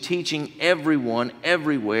 who is teaching everyone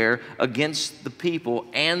everywhere against the people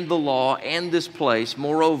and the law and this place.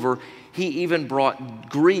 Moreover, he even brought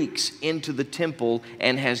Greeks into the temple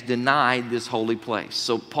and has denied this holy place.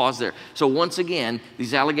 So pause there. So once again,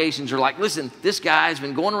 these allegations are like, listen, this guy has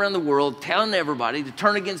been going around the world telling everybody to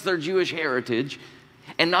turn against their Jewish heritage.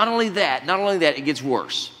 And not only that, it gets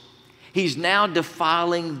worse. He's now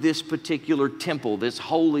defiling this particular temple, this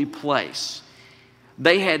holy place.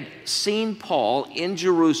 They had seen Paul in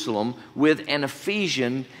Jerusalem with an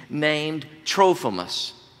Ephesian named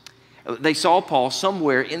Trophimus. They saw Paul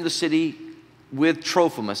somewhere in the city with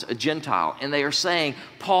Trophimus, a Gentile. And they are saying,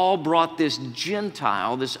 Paul brought this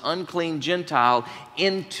Gentile, this unclean Gentile,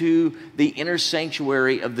 into the inner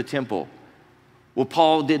sanctuary of the temple. Well,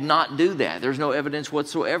 Paul did not do that. There's no evidence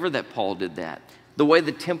whatsoever that Paul did that. The way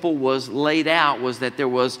the temple was laid out was that there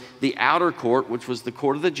was the outer court, which was the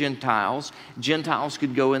court of the Gentiles. Gentiles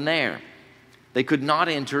could go in there. They could not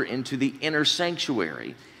enter into the inner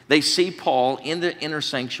sanctuary. They see Paul in the inner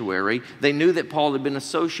sanctuary. They knew that Paul had been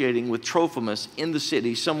associating with Trophimus in the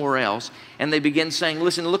city somewhere else. And they begin saying,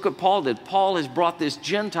 listen, look what Paul did. Paul has brought this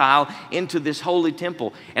Gentile into this holy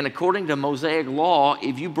temple. And according to Mosaic law,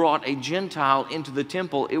 if you brought a Gentile into the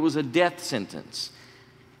temple, it was a death sentence.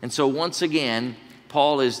 And so once again,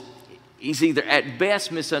 Paul he's either at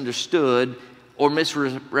best misunderstood or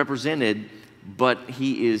misrepresented, but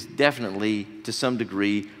he is definitely to some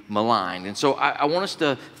degree maligned. And so I want us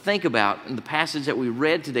to think about, in the passage that we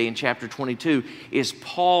read today in chapter 22, is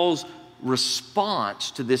Paul's response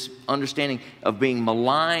to this understanding of being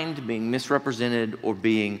maligned, being misrepresented, or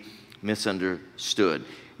being misunderstood.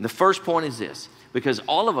 And the first point is this. Because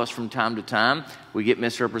all of us from time to time, we get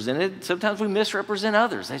misrepresented. Sometimes we misrepresent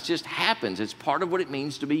others. That just happens. It's part of what it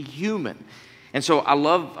means to be human. And so I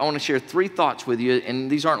want to share 3 thoughts with you,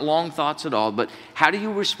 and these aren't long thoughts at all, but how do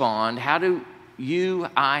you respond? How do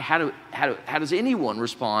how does anyone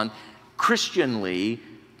respond Christianly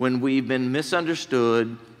when we've been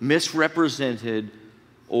misunderstood, misrepresented,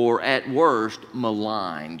 or at worst,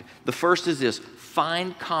 maligned? The first is this: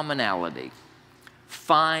 find commonality.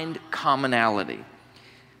 Find commonality.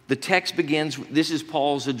 The text begins, this is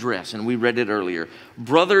Paul's address, and we read it earlier.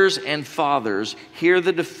 Brothers and fathers, hear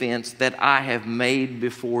the defense that I have made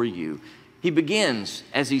before you. He begins,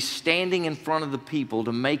 as he's standing in front of the people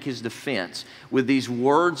to make his defense, with these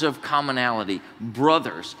words of commonality.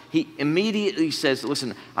 Brothers. He immediately says,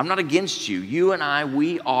 listen, I'm not against you. You and I,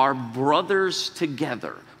 we are brothers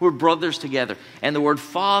together. We're brothers together. And the word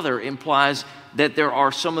father implies that there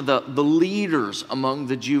are some of the leaders among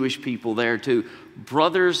the Jewish people there too.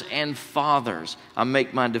 Brothers and fathers, I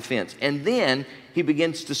make my defense. And then he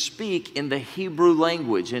begins to speak in the Hebrew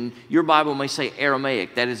language. And your Bible may say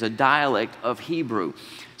Aramaic. That is a dialect of Hebrew.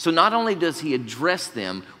 So not only does he address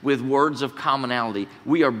them with words of commonality,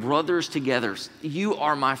 we are brothers together. You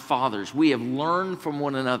are my fathers. We have learned from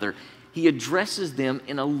one another. He addresses them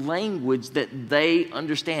in a language that they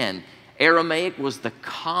understand. Aramaic was the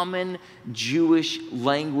common Jewish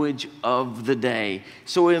language of the day.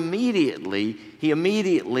 So he immediately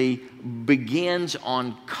begins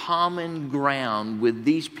on common ground with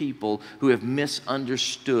these people who have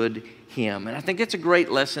misunderstood him. And I think it's a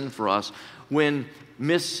great lesson for us when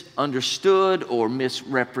misunderstood or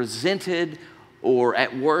misrepresented or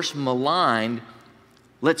at worst maligned.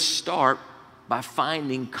 Let's start by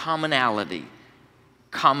finding commonality.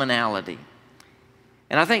 Commonality.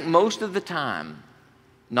 And I think most of the time,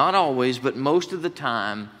 not always, but most of the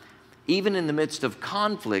time, even in the midst of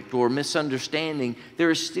conflict or misunderstanding,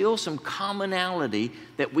 there is still some commonality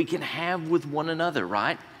that we can have with one another,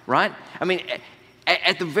 right? Right? I mean,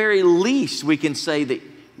 at the very least, we can say that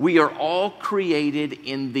we are all created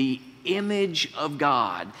in the image of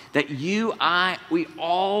God. That we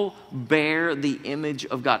all bear the image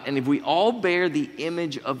of God. And if we all bear the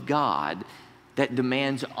image of God, that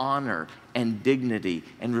demands honor and dignity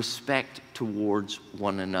and respect towards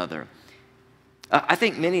one another. I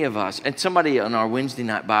think many of us, and somebody on our Wednesday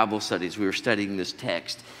night Bible studies, we were studying this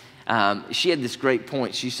text, she had this great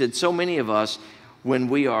point. She said, so many of us, when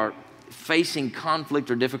we are facing conflict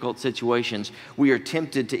or difficult situations, we are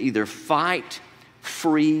tempted to either fight,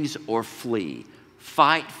 freeze, or flee.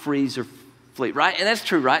 Fight, freeze, or flee, right? And that's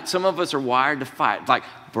true, right? Some of us are wired to fight, like,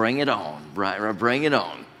 bring it on, right? Bring it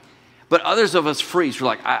on. But others of us freeze. We're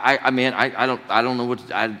like, I don't know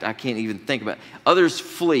what, I can't even think about it. Others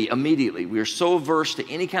flee immediately. We are so averse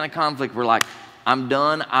to any kind of conflict, we're like, I'm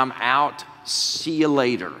done, I'm out, see you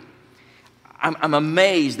later. I'm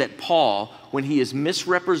amazed that Paul, when he is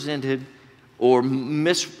misrepresented or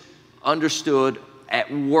misunderstood,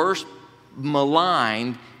 at worst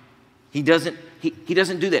maligned, he doesn't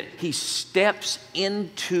do that. He steps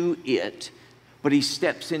into it, but he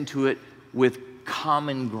steps into it with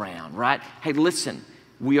common ground, right? Hey, listen,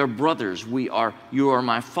 we are brothers. You are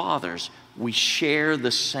my fathers. We share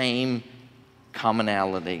the same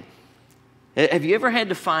commonality. Have you ever had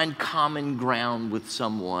to find common ground with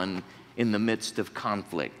someone in the midst of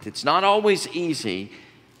conflict? It's not always easy,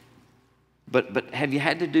 but have you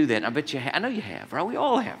had to do that? I bet you have. I know you have, right? We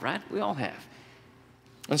all have, right? We all have.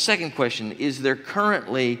 And the second question, is there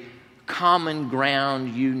currently common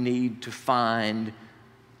ground you need to find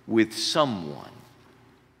with someone?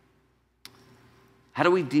 How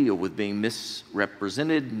do we deal with being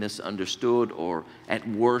misrepresented, misunderstood, or at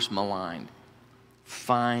worst maligned?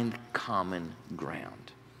 Find common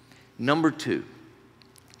ground. Number 2,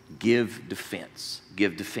 give defense.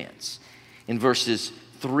 Give defense. In verses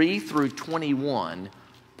 3 through 21,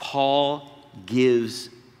 Paul gives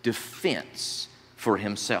defense for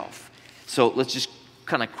himself. So let's just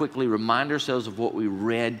kind of quickly remind ourselves of what we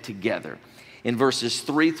read together. In verses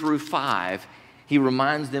 3 through 5, he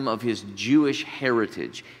reminds them of his Jewish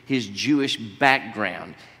heritage, his Jewish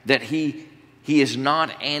background, that he is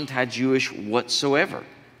not anti-Jewish whatsoever.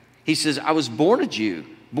 He says, I was born a Jew,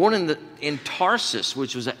 born in Tarsus,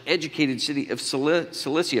 which was an educated city of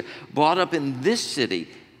Cilicia, brought up in this city,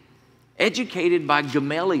 educated by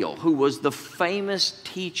Gamaliel, who was the famous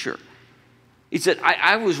teacher. He said,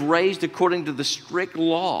 I was raised according to the strict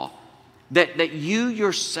law that you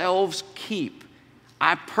yourselves keep.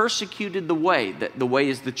 I persecuted the way, that the way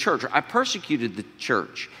is the church. I persecuted the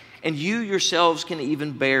church, and you yourselves can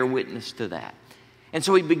even bear witness to that. And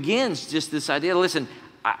so he begins just this idea, listen,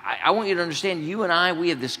 I want you to understand, you and I, we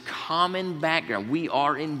have this common background. We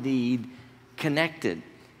are indeed connected.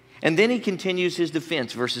 And then he continues his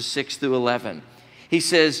defense, verses 6 through 11. He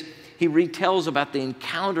says, he retells about the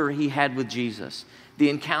encounter he had with Jesus. The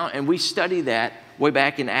encounter, and we study that way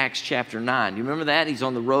back in Acts chapter 9. You remember that? He's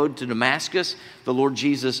on the road to Damascus. The Lord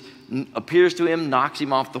Jesus appears to him, knocks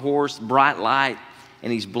him off the horse, bright light,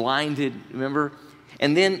 and he's blinded, remember?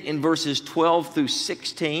 And then in verses 12 through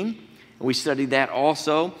 16, we studied that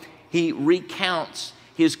also, he recounts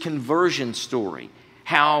his conversion story,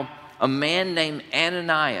 how a man named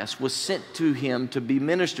Ananias was sent to him to be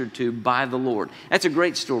ministered to by the Lord. That's a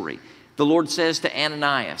great story. The Lord says to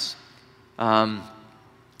Ananias,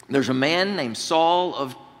 there's a man named Saul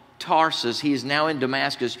of Tarsus. He is now in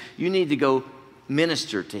Damascus. You need to go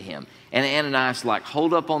minister to him. And Ananias is like,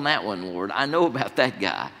 hold up on that one, Lord. I know about that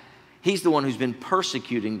guy. He's the one who's been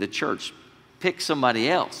persecuting the church. Pick somebody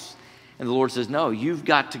else. And the Lord says, no, you've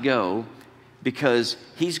got to go because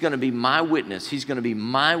he's going to be my witness. He's going to be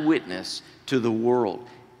my witness to the world.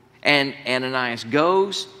 And Ananias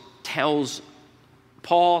goes, tells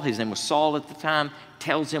Paul, his name was Saul at the time,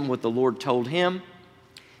 tells him what the Lord told him.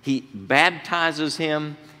 He baptizes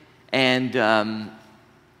him, and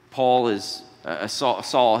Paul is,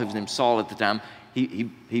 Saul, his name was Saul at the time,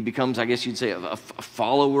 he becomes, I guess you'd say, a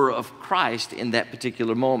follower of Christ in that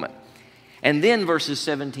particular moment. And then verses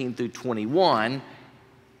 17 through 21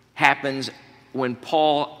 happens when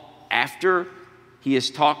Paul, after he has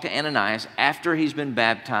talked to Ananias, after he's been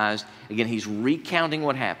baptized, again, he's recounting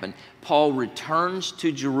what happened. Paul returns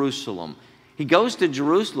to Jerusalem. He goes to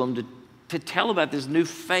Jerusalem to tell about this new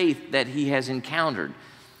faith that he has encountered.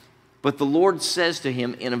 But the Lord says to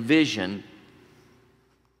him in a vision,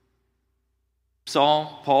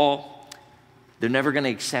 Saul, Paul, they're never going to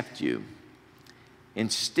accept you.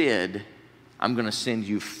 Instead, I'm going to send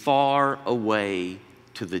you far away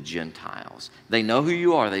to the Gentiles. They know who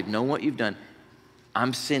you are. They've known what you've done.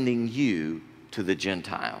 I'm sending you to the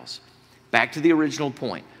Gentiles. Back to the original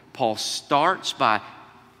point. Paul starts by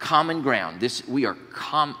common ground. This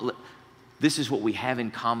is what we have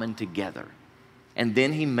in common together. And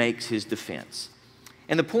then he makes his defense.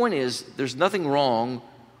 And the point is, there's nothing wrong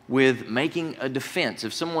with making a defense.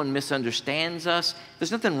 If someone misunderstands us,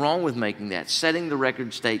 there's nothing wrong with making that, setting the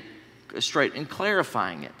record straight and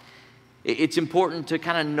clarifying it. It's important to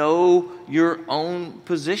kind of know your own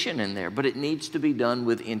position in there, but it needs to be done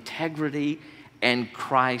with integrity and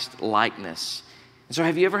Christ-likeness. And so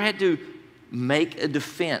have you ever had to make a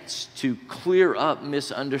defense to clear up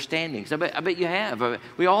misunderstandings? I bet you have.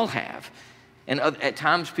 We all have. And at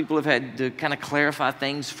times people have had to kind of clarify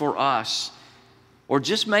things for us. Or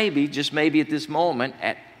just maybe at this moment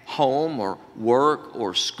at home or work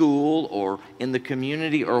or school or in the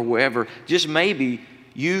community or wherever, just maybe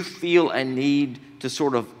you feel a need to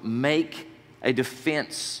sort of make a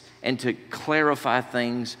defense and to clarify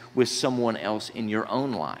things with someone else in your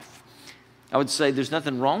own life. I would say there's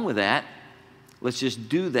nothing wrong with that. Let's just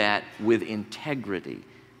do that with integrity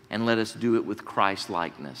and let us do it with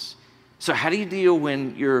Christ-likeness. So how do you deal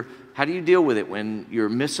with it when you're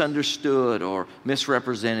misunderstood or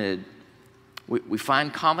misrepresented? We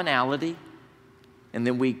find commonality, and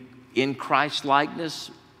then in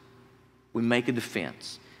Christ-likeness, we make a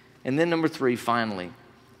defense. And then number 3, finally,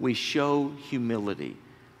 we show humility.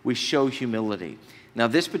 We show humility. Now,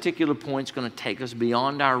 this particular point is going to take us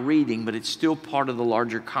beyond our reading, but it's still part of the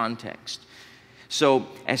larger context. So,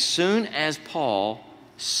 as soon as Paul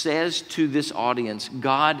says to this audience,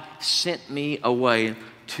 God sent me away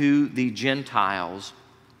to the Gentiles,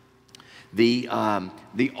 the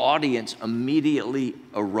audience immediately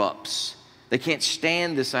erupts. They can't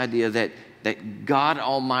stand this idea that God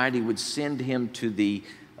Almighty would send him to the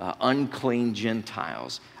unclean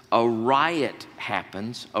Gentiles. A riot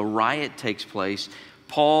happens. A riot takes place.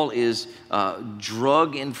 Paul is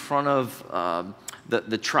drug in front of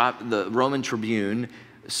the Roman tribune.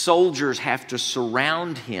 Soldiers have to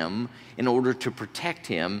surround him in order to protect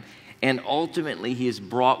him. And ultimately, he is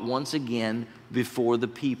brought once again before the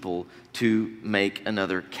people to make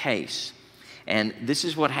another case. And this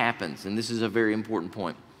is what happens, and this is a very important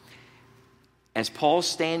point. As Paul's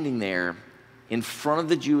standing there in front of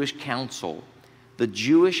the Jewish council, the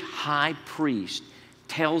Jewish high priest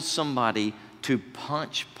tells somebody to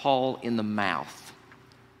punch Paul in the mouth.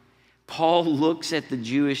 Paul looks at the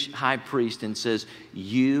Jewish high priest and says,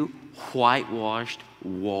 "You whitewashed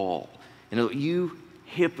wall. You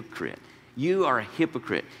hypocrite. You are a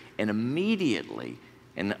hypocrite." And immediately,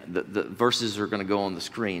 and the verses are going to go on the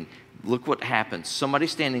screen, look what happens. Somebody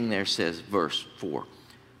standing there says, verse 4,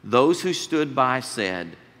 "Those who stood by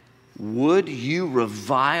said, 'Would you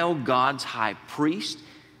revile God's high priest?'"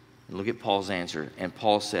 And look at Paul's answer. And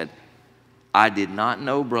Paul said, "I did not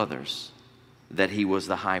know, brothers, that he was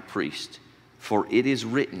the high priest. For it is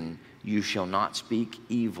written, you shall not speak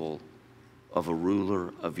evil of a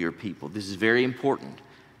ruler of your people." This is very important.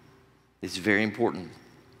 It's very important.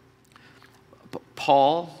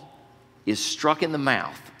 Paul is struck in the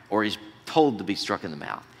mouth, or is told to be struck in the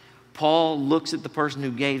mouth. Paul looks at the person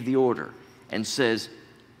who gave the order and says,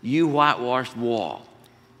 "You whitewashed wall."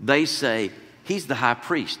 They say, "He's the high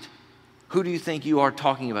priest. Who do you think you are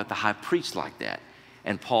talking about the high priest like that?"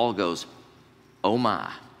 And Paul goes, "Oh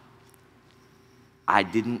my, I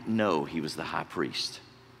didn't know he was the high priest."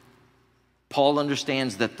 Paul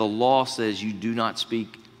understands that the law says you do not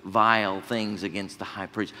speak vile things against the high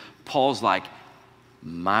priest. Paul's like,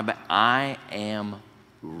 I am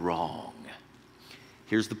wrong.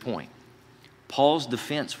 Here's the point. Paul's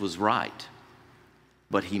defense was right,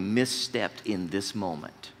 but he misstepped in this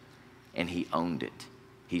moment, and he owned it.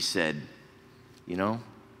 He said, "You know,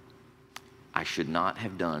 I should not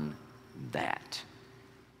have done that."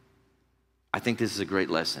 I think this is a great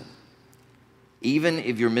lesson. Even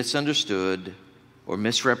if you're misunderstood or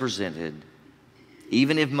misrepresented,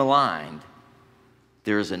 even if maligned,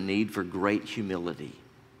 there is a need for great humility.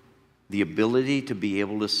 The ability to be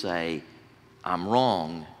able to say, "I'm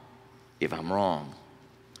wrong if I'm wrong."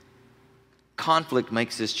 Conflict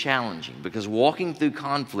makes this challenging because walking through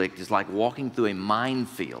conflict is like walking through a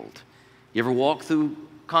minefield. You ever walk through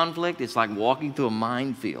conflict? It's like walking through a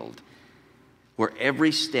minefield where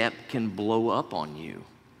every step can blow up on you.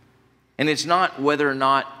 And it's not whether or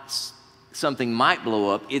not something might blow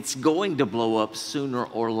up, it's going to blow up sooner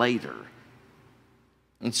or later.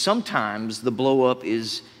 And sometimes the blow up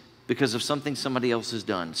is because of something somebody else has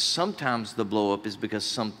done. Sometimes the blow up is because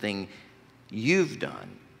something you've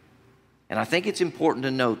done. And I think it's important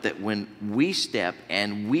to note that when we step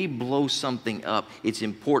and we blow something up, it's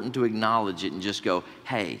important to acknowledge it and just go,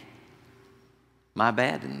 "Hey, my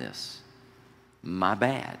bad in this. My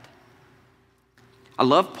bad." I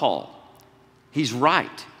love Paul. He's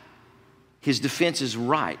right. His defense is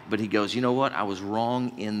right, but he goes, "You know what? I was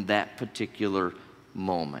wrong in that particular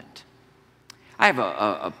moment." I have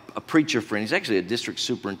a preacher friend. He's actually a district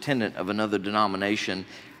superintendent of another denomination,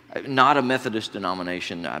 not a Methodist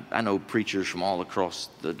denomination. I know preachers from all across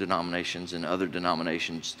the denominations and other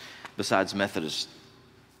denominations besides Methodist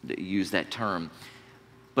that use that term.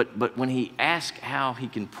 But when he asked how he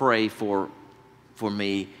can pray for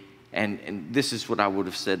me, and this is what I would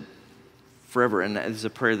have said forever, and this is a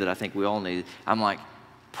prayer that I think we all need. I'm like,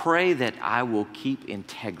 pray that I will keep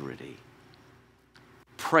integrity.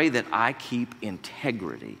 Pray that I keep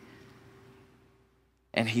integrity.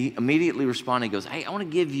 And he immediately responded, he goes, "Hey, I want to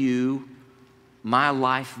give you my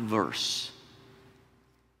life verse."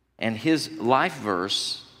 And his life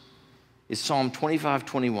verse is Psalm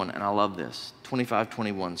 25:21, and I love this.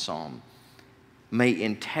 25:21 Psalm. "May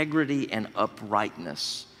integrity and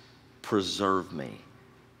uprightness preserve me,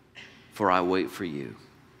 for I wait for you."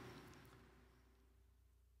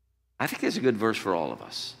 I think that's a good verse for all of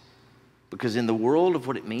us. Because in the world of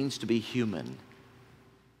what it means to be human,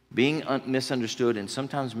 being misunderstood and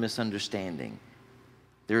sometimes misunderstanding,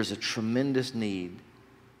 there is a tremendous need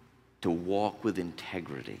to walk with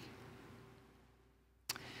integrity.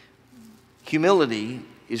 Humility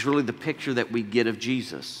is really the picture that we get of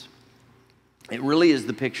Jesus. It really is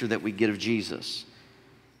the picture that we get of Jesus.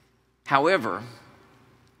 However,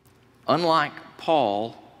 unlike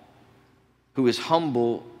Paul, who is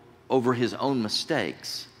humble over his own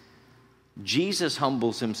mistakes, Jesus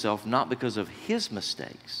humbles himself not because of his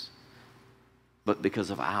mistakes, but because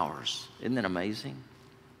of ours. Isn't that amazing?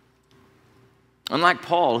 Unlike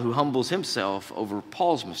Paul, who humbles himself over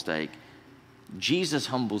Paul's mistake, Jesus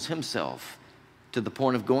humbles himself to the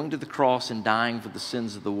point of going to the cross and dying for the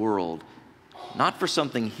sins of the world, not for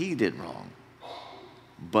something he did wrong,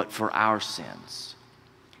 but for our sins.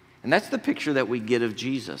 And that's the picture that we get of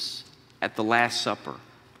Jesus at the Last Supper,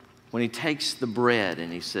 when he takes the bread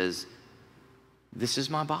and he says, "This is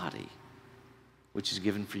my body, which is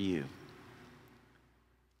given for you.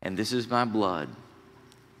 And this is my blood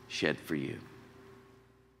shed for you."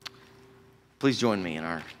 Please join me in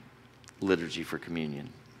our liturgy for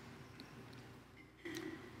communion.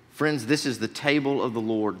 Friends, this is the table of the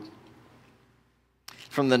Lord.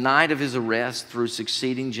 From the night of his arrest through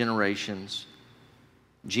succeeding generations,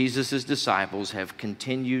 Jesus' disciples have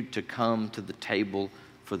continued to come to the table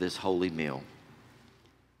for this holy meal.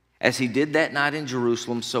 As he did that night in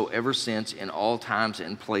Jerusalem, so ever since, in all times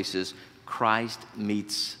and places, Christ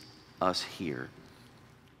meets us here.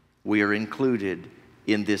 We are included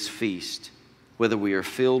in this feast, whether we are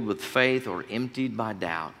filled with faith or emptied by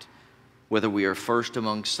doubt, whether we are first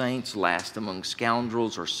among saints, last among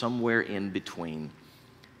scoundrels, or somewhere in between.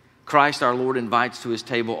 Christ our Lord invites to his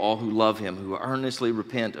table all who love him, who earnestly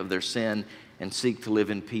repent of their sin and seek to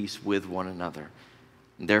live in peace with one another.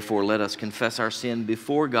 Therefore, let us confess our sin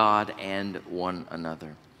before God and one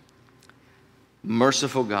another.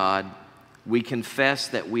 Merciful God, we confess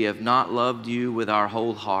that we have not loved you with our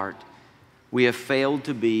whole heart. We have failed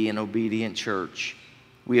to be an obedient church.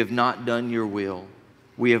 We have not done your will.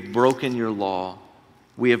 We have broken your law.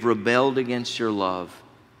 We have rebelled against your love.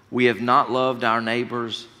 We have not loved our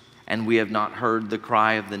neighbors, and we have not heard the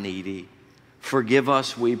cry of the needy. Forgive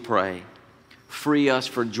us, we pray. Free us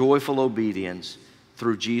for joyful obedience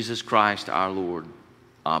through Jesus Christ our Lord.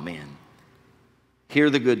 Amen. Hear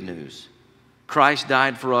the good news. Christ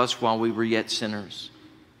died for us while we were yet sinners,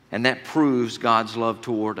 and that proves God's love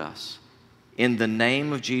toward us. In the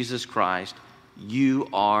name of Jesus Christ, you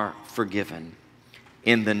are forgiven.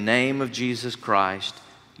 In the name of Jesus Christ,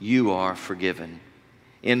 you are forgiven.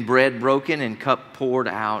 In bread broken and cup poured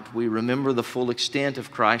out, we remember the full extent of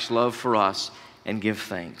Christ's love for us and give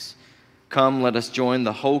thanks. Come, let us join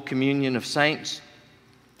the whole communion of saints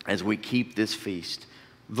as we keep this feast.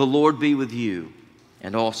 The Lord be with you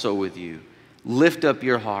and also with you. Lift up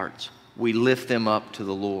your hearts. We lift them up to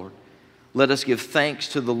the Lord. Let us give thanks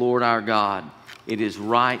to the Lord our God. It is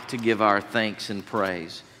right to give our thanks and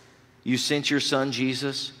praise. You sent your Son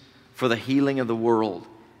Jesus for the healing of the world,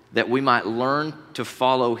 that we might learn to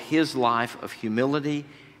follow his life of humility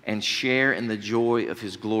and share in the joy of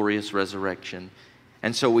his glorious resurrection.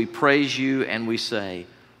 And so we praise you and we say,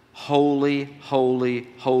 Holy, holy,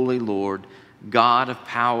 holy Lord, God of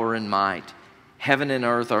power and might, heaven and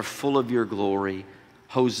earth are full of your glory.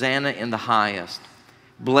 Hosanna in the highest.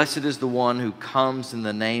 Blessed is the one who comes in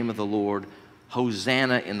the name of the Lord.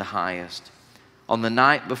 Hosanna in the highest. On the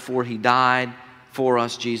night before he died for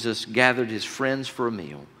us, Jesus gathered his friends for a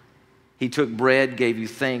meal. He took bread, gave you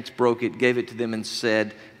thanks, broke it, gave it to them, and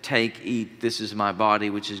said, Take, eat, this is my body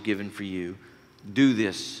which is given for you. Do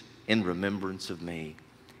this in remembrance of me.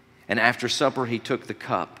 And after supper he took the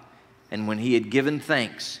cup, and when he had given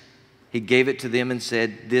thanks, he gave it to them and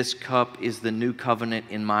said, This cup is the new covenant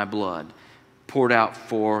in my blood, poured out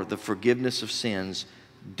for the forgiveness of sins.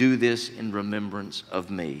 Do this in remembrance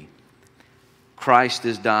of me. Christ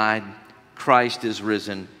has died. Christ is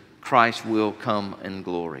risen. Christ will come in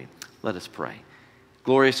glory. Let us pray.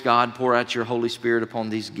 Glorious God, pour out your Holy Spirit upon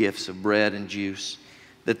these gifts of bread and juice,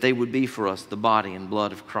 that they would be for us the body and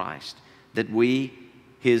blood of Christ, that we,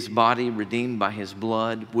 his body redeemed by his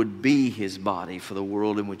blood, would be his body for the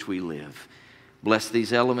world in which we live. Bless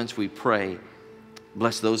these elements, we pray.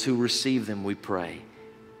 Bless those who receive them, we pray.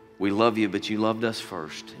 We love you, but you loved us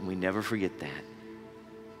first, and we never forget that.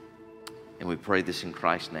 And we pray this in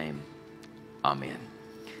Christ's name. Amen.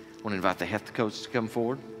 I want to invite the health coach to come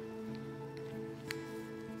forward.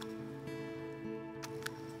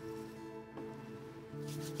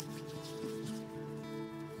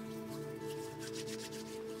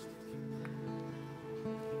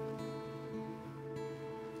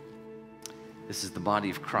 This is the body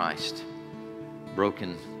of Christ,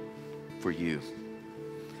 broken for you.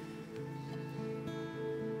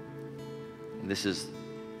 And this is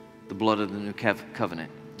the blood of the new covenant,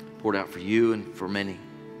 poured out for you and for many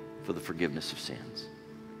for the forgiveness of sins.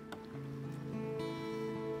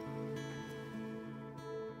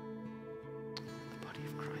 The body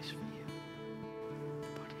of Christ for you.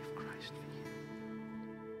 The body of Christ for you.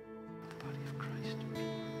 The body of Christ for you.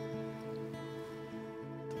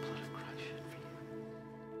 The blood of Christ shed for you.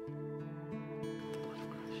 The blood of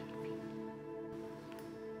Christ shed for you.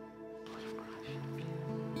 The blood of Christ shed for you.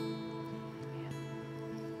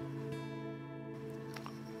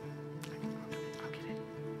 I'll get it.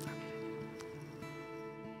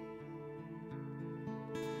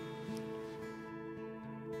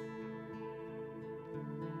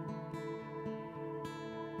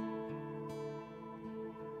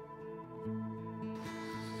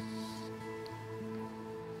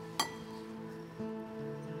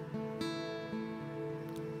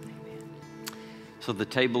 So the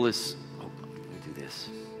table is, let me do this.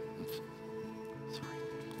 Sorry.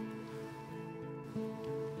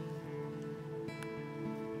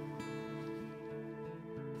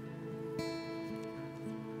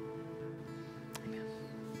 Amen.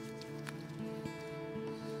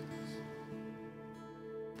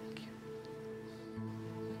 Thank you.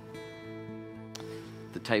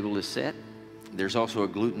 The table is set. There's also a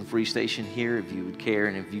gluten-free station here if you would care.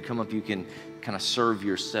 And if you come up, you can kind of serve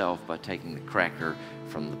yourself by taking the cracker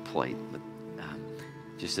from the plate. But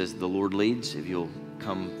just as the Lord leads, if you'll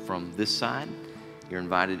come from this side, you're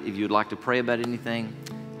invited. If you'd like to pray about anything,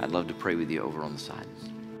 I'd love to pray with you over on the side.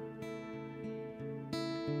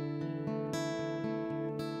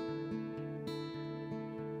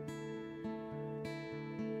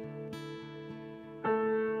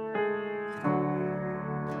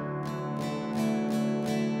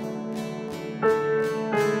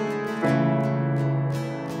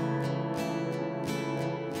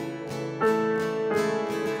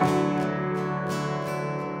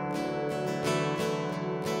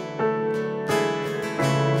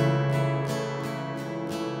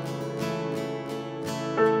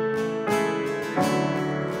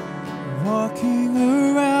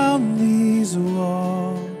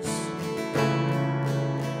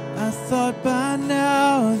 thought by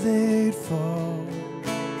now they'd fall,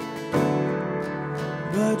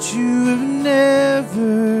 but you have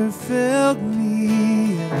never failed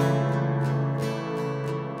me yet.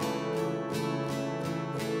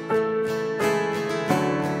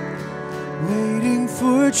 Waiting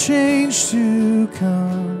for change to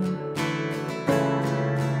come,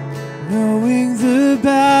 knowing the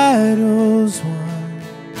battle's won,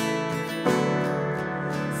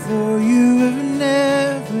 for you have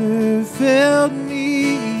never failed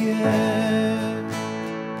me yet.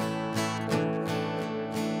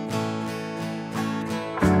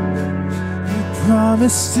 Your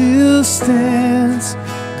promise still stands,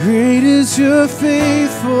 great is your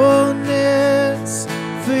faithfulness,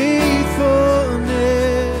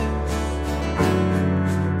 faithfulness.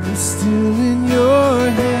 I'm still in your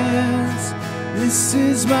hands, this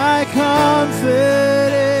is my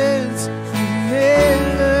confidence, you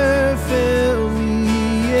never fail me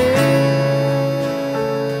yet.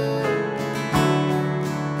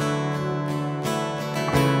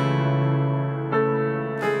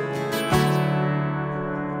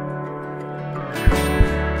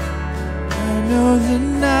 I know the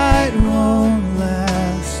night won't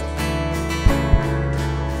last,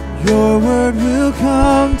 your word will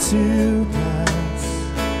come to pass.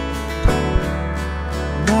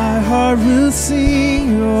 My heart will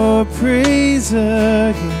sing your praise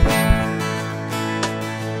again.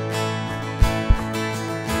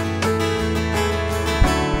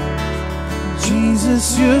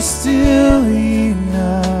 Jesus, you're still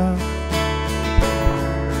enough.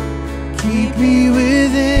 Keep me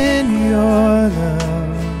within your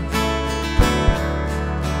love.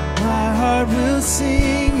 My heart will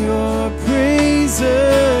sing your praise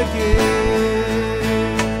again.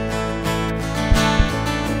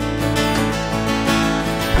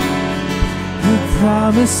 Your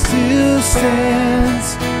promise still stands,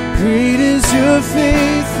 great is your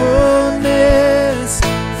faithfulness,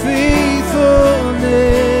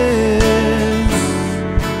 faithfulness.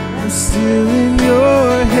 I'm still in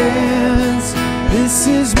your hands, this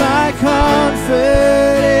is my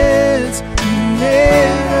confidence, you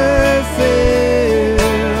never fail.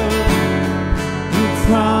 Your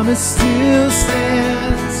promise still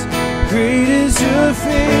stands, great is your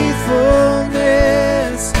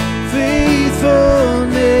faithfulness,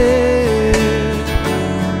 faithfulness.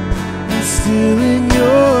 I'm still in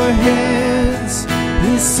your hands,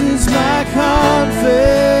 this is my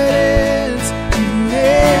confidence, you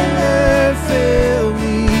never fail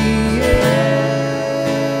me yet.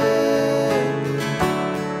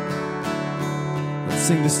 Let's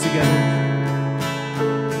sing this together.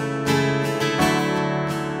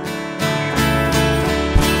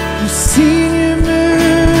 You've seen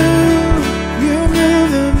you move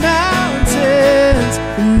the mountains,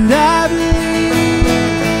 and I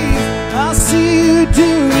believe I'll see you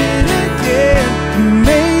do it again. You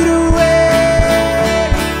made a way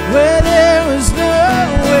where there was no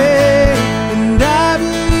way, and I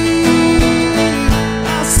believe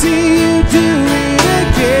I'll see you do it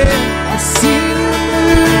again. I've seen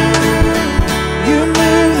you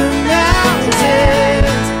move the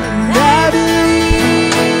mountains, and I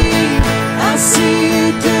believe I'll see you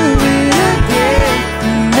do it again.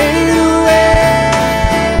 You made a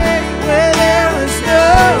way where there was no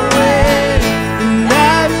way, and I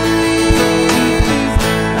believe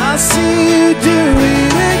I'll see you do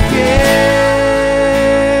it again.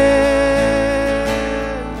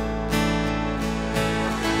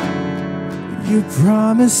 Your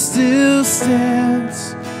promise still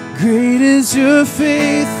stands, great is your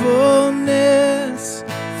faithfulness,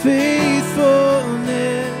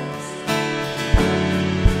 faithfulness.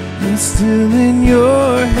 I'm still in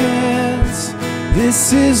your hands,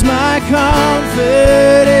 this is my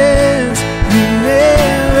confidence, you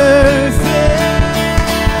never fail.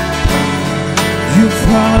 Your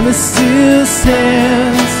promise still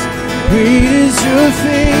stands, great is your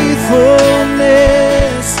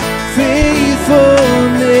faithfulness,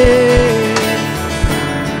 faithfulness.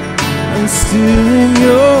 I'm still in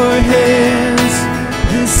your hands,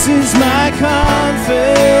 this is my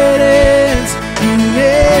confidence, you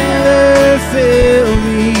never fail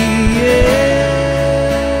me yet.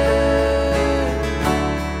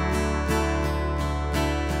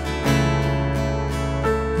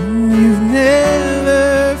 You've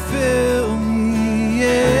never failed me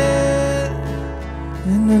yet,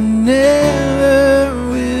 and I never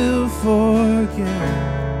will forget.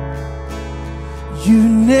 You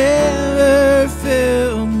never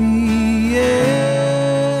failed me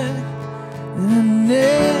yet, and I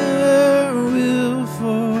never will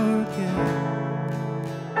forget.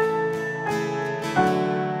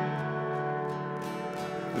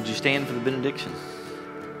 stand for the benediction?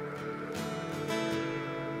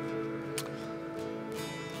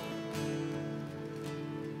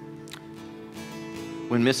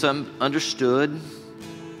 When misunderstood,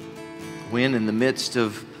 when in the midst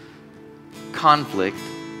of conflict,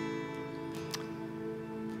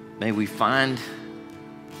 may we find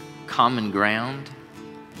common ground.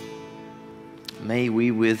 May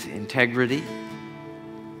we, with integrity,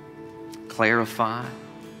 clarify,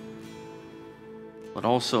 but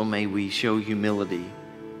also may we show humility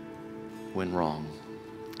when wrong.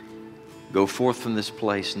 Go forth from this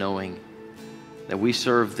place knowing that we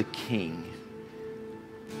serve the King,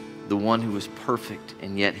 the one who was perfect,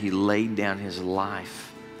 and yet he laid down his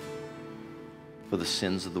life for the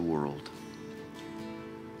sins of the world.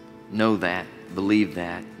 Know that, believe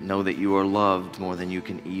that, know that you are loved more than you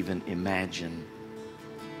can even imagine.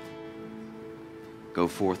 Go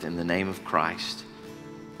forth in the name of Christ.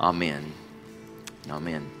 Amen.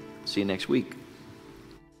 Amen. See you next week.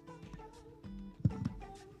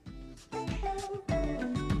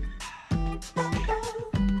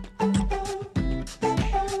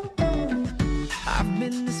 I've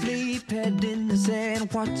been asleep, head in the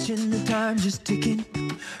sand, watching the time just ticking.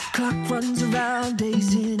 Clock runs around,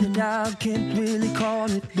 days in and out, can't really call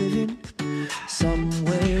it living.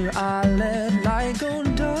 Somewhere I let light go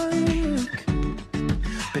dark,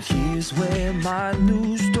 but here's where my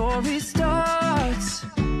new story starts.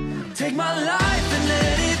 Take my life and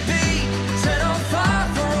let it be set on fire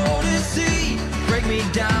for all to see. Break me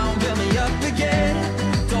down.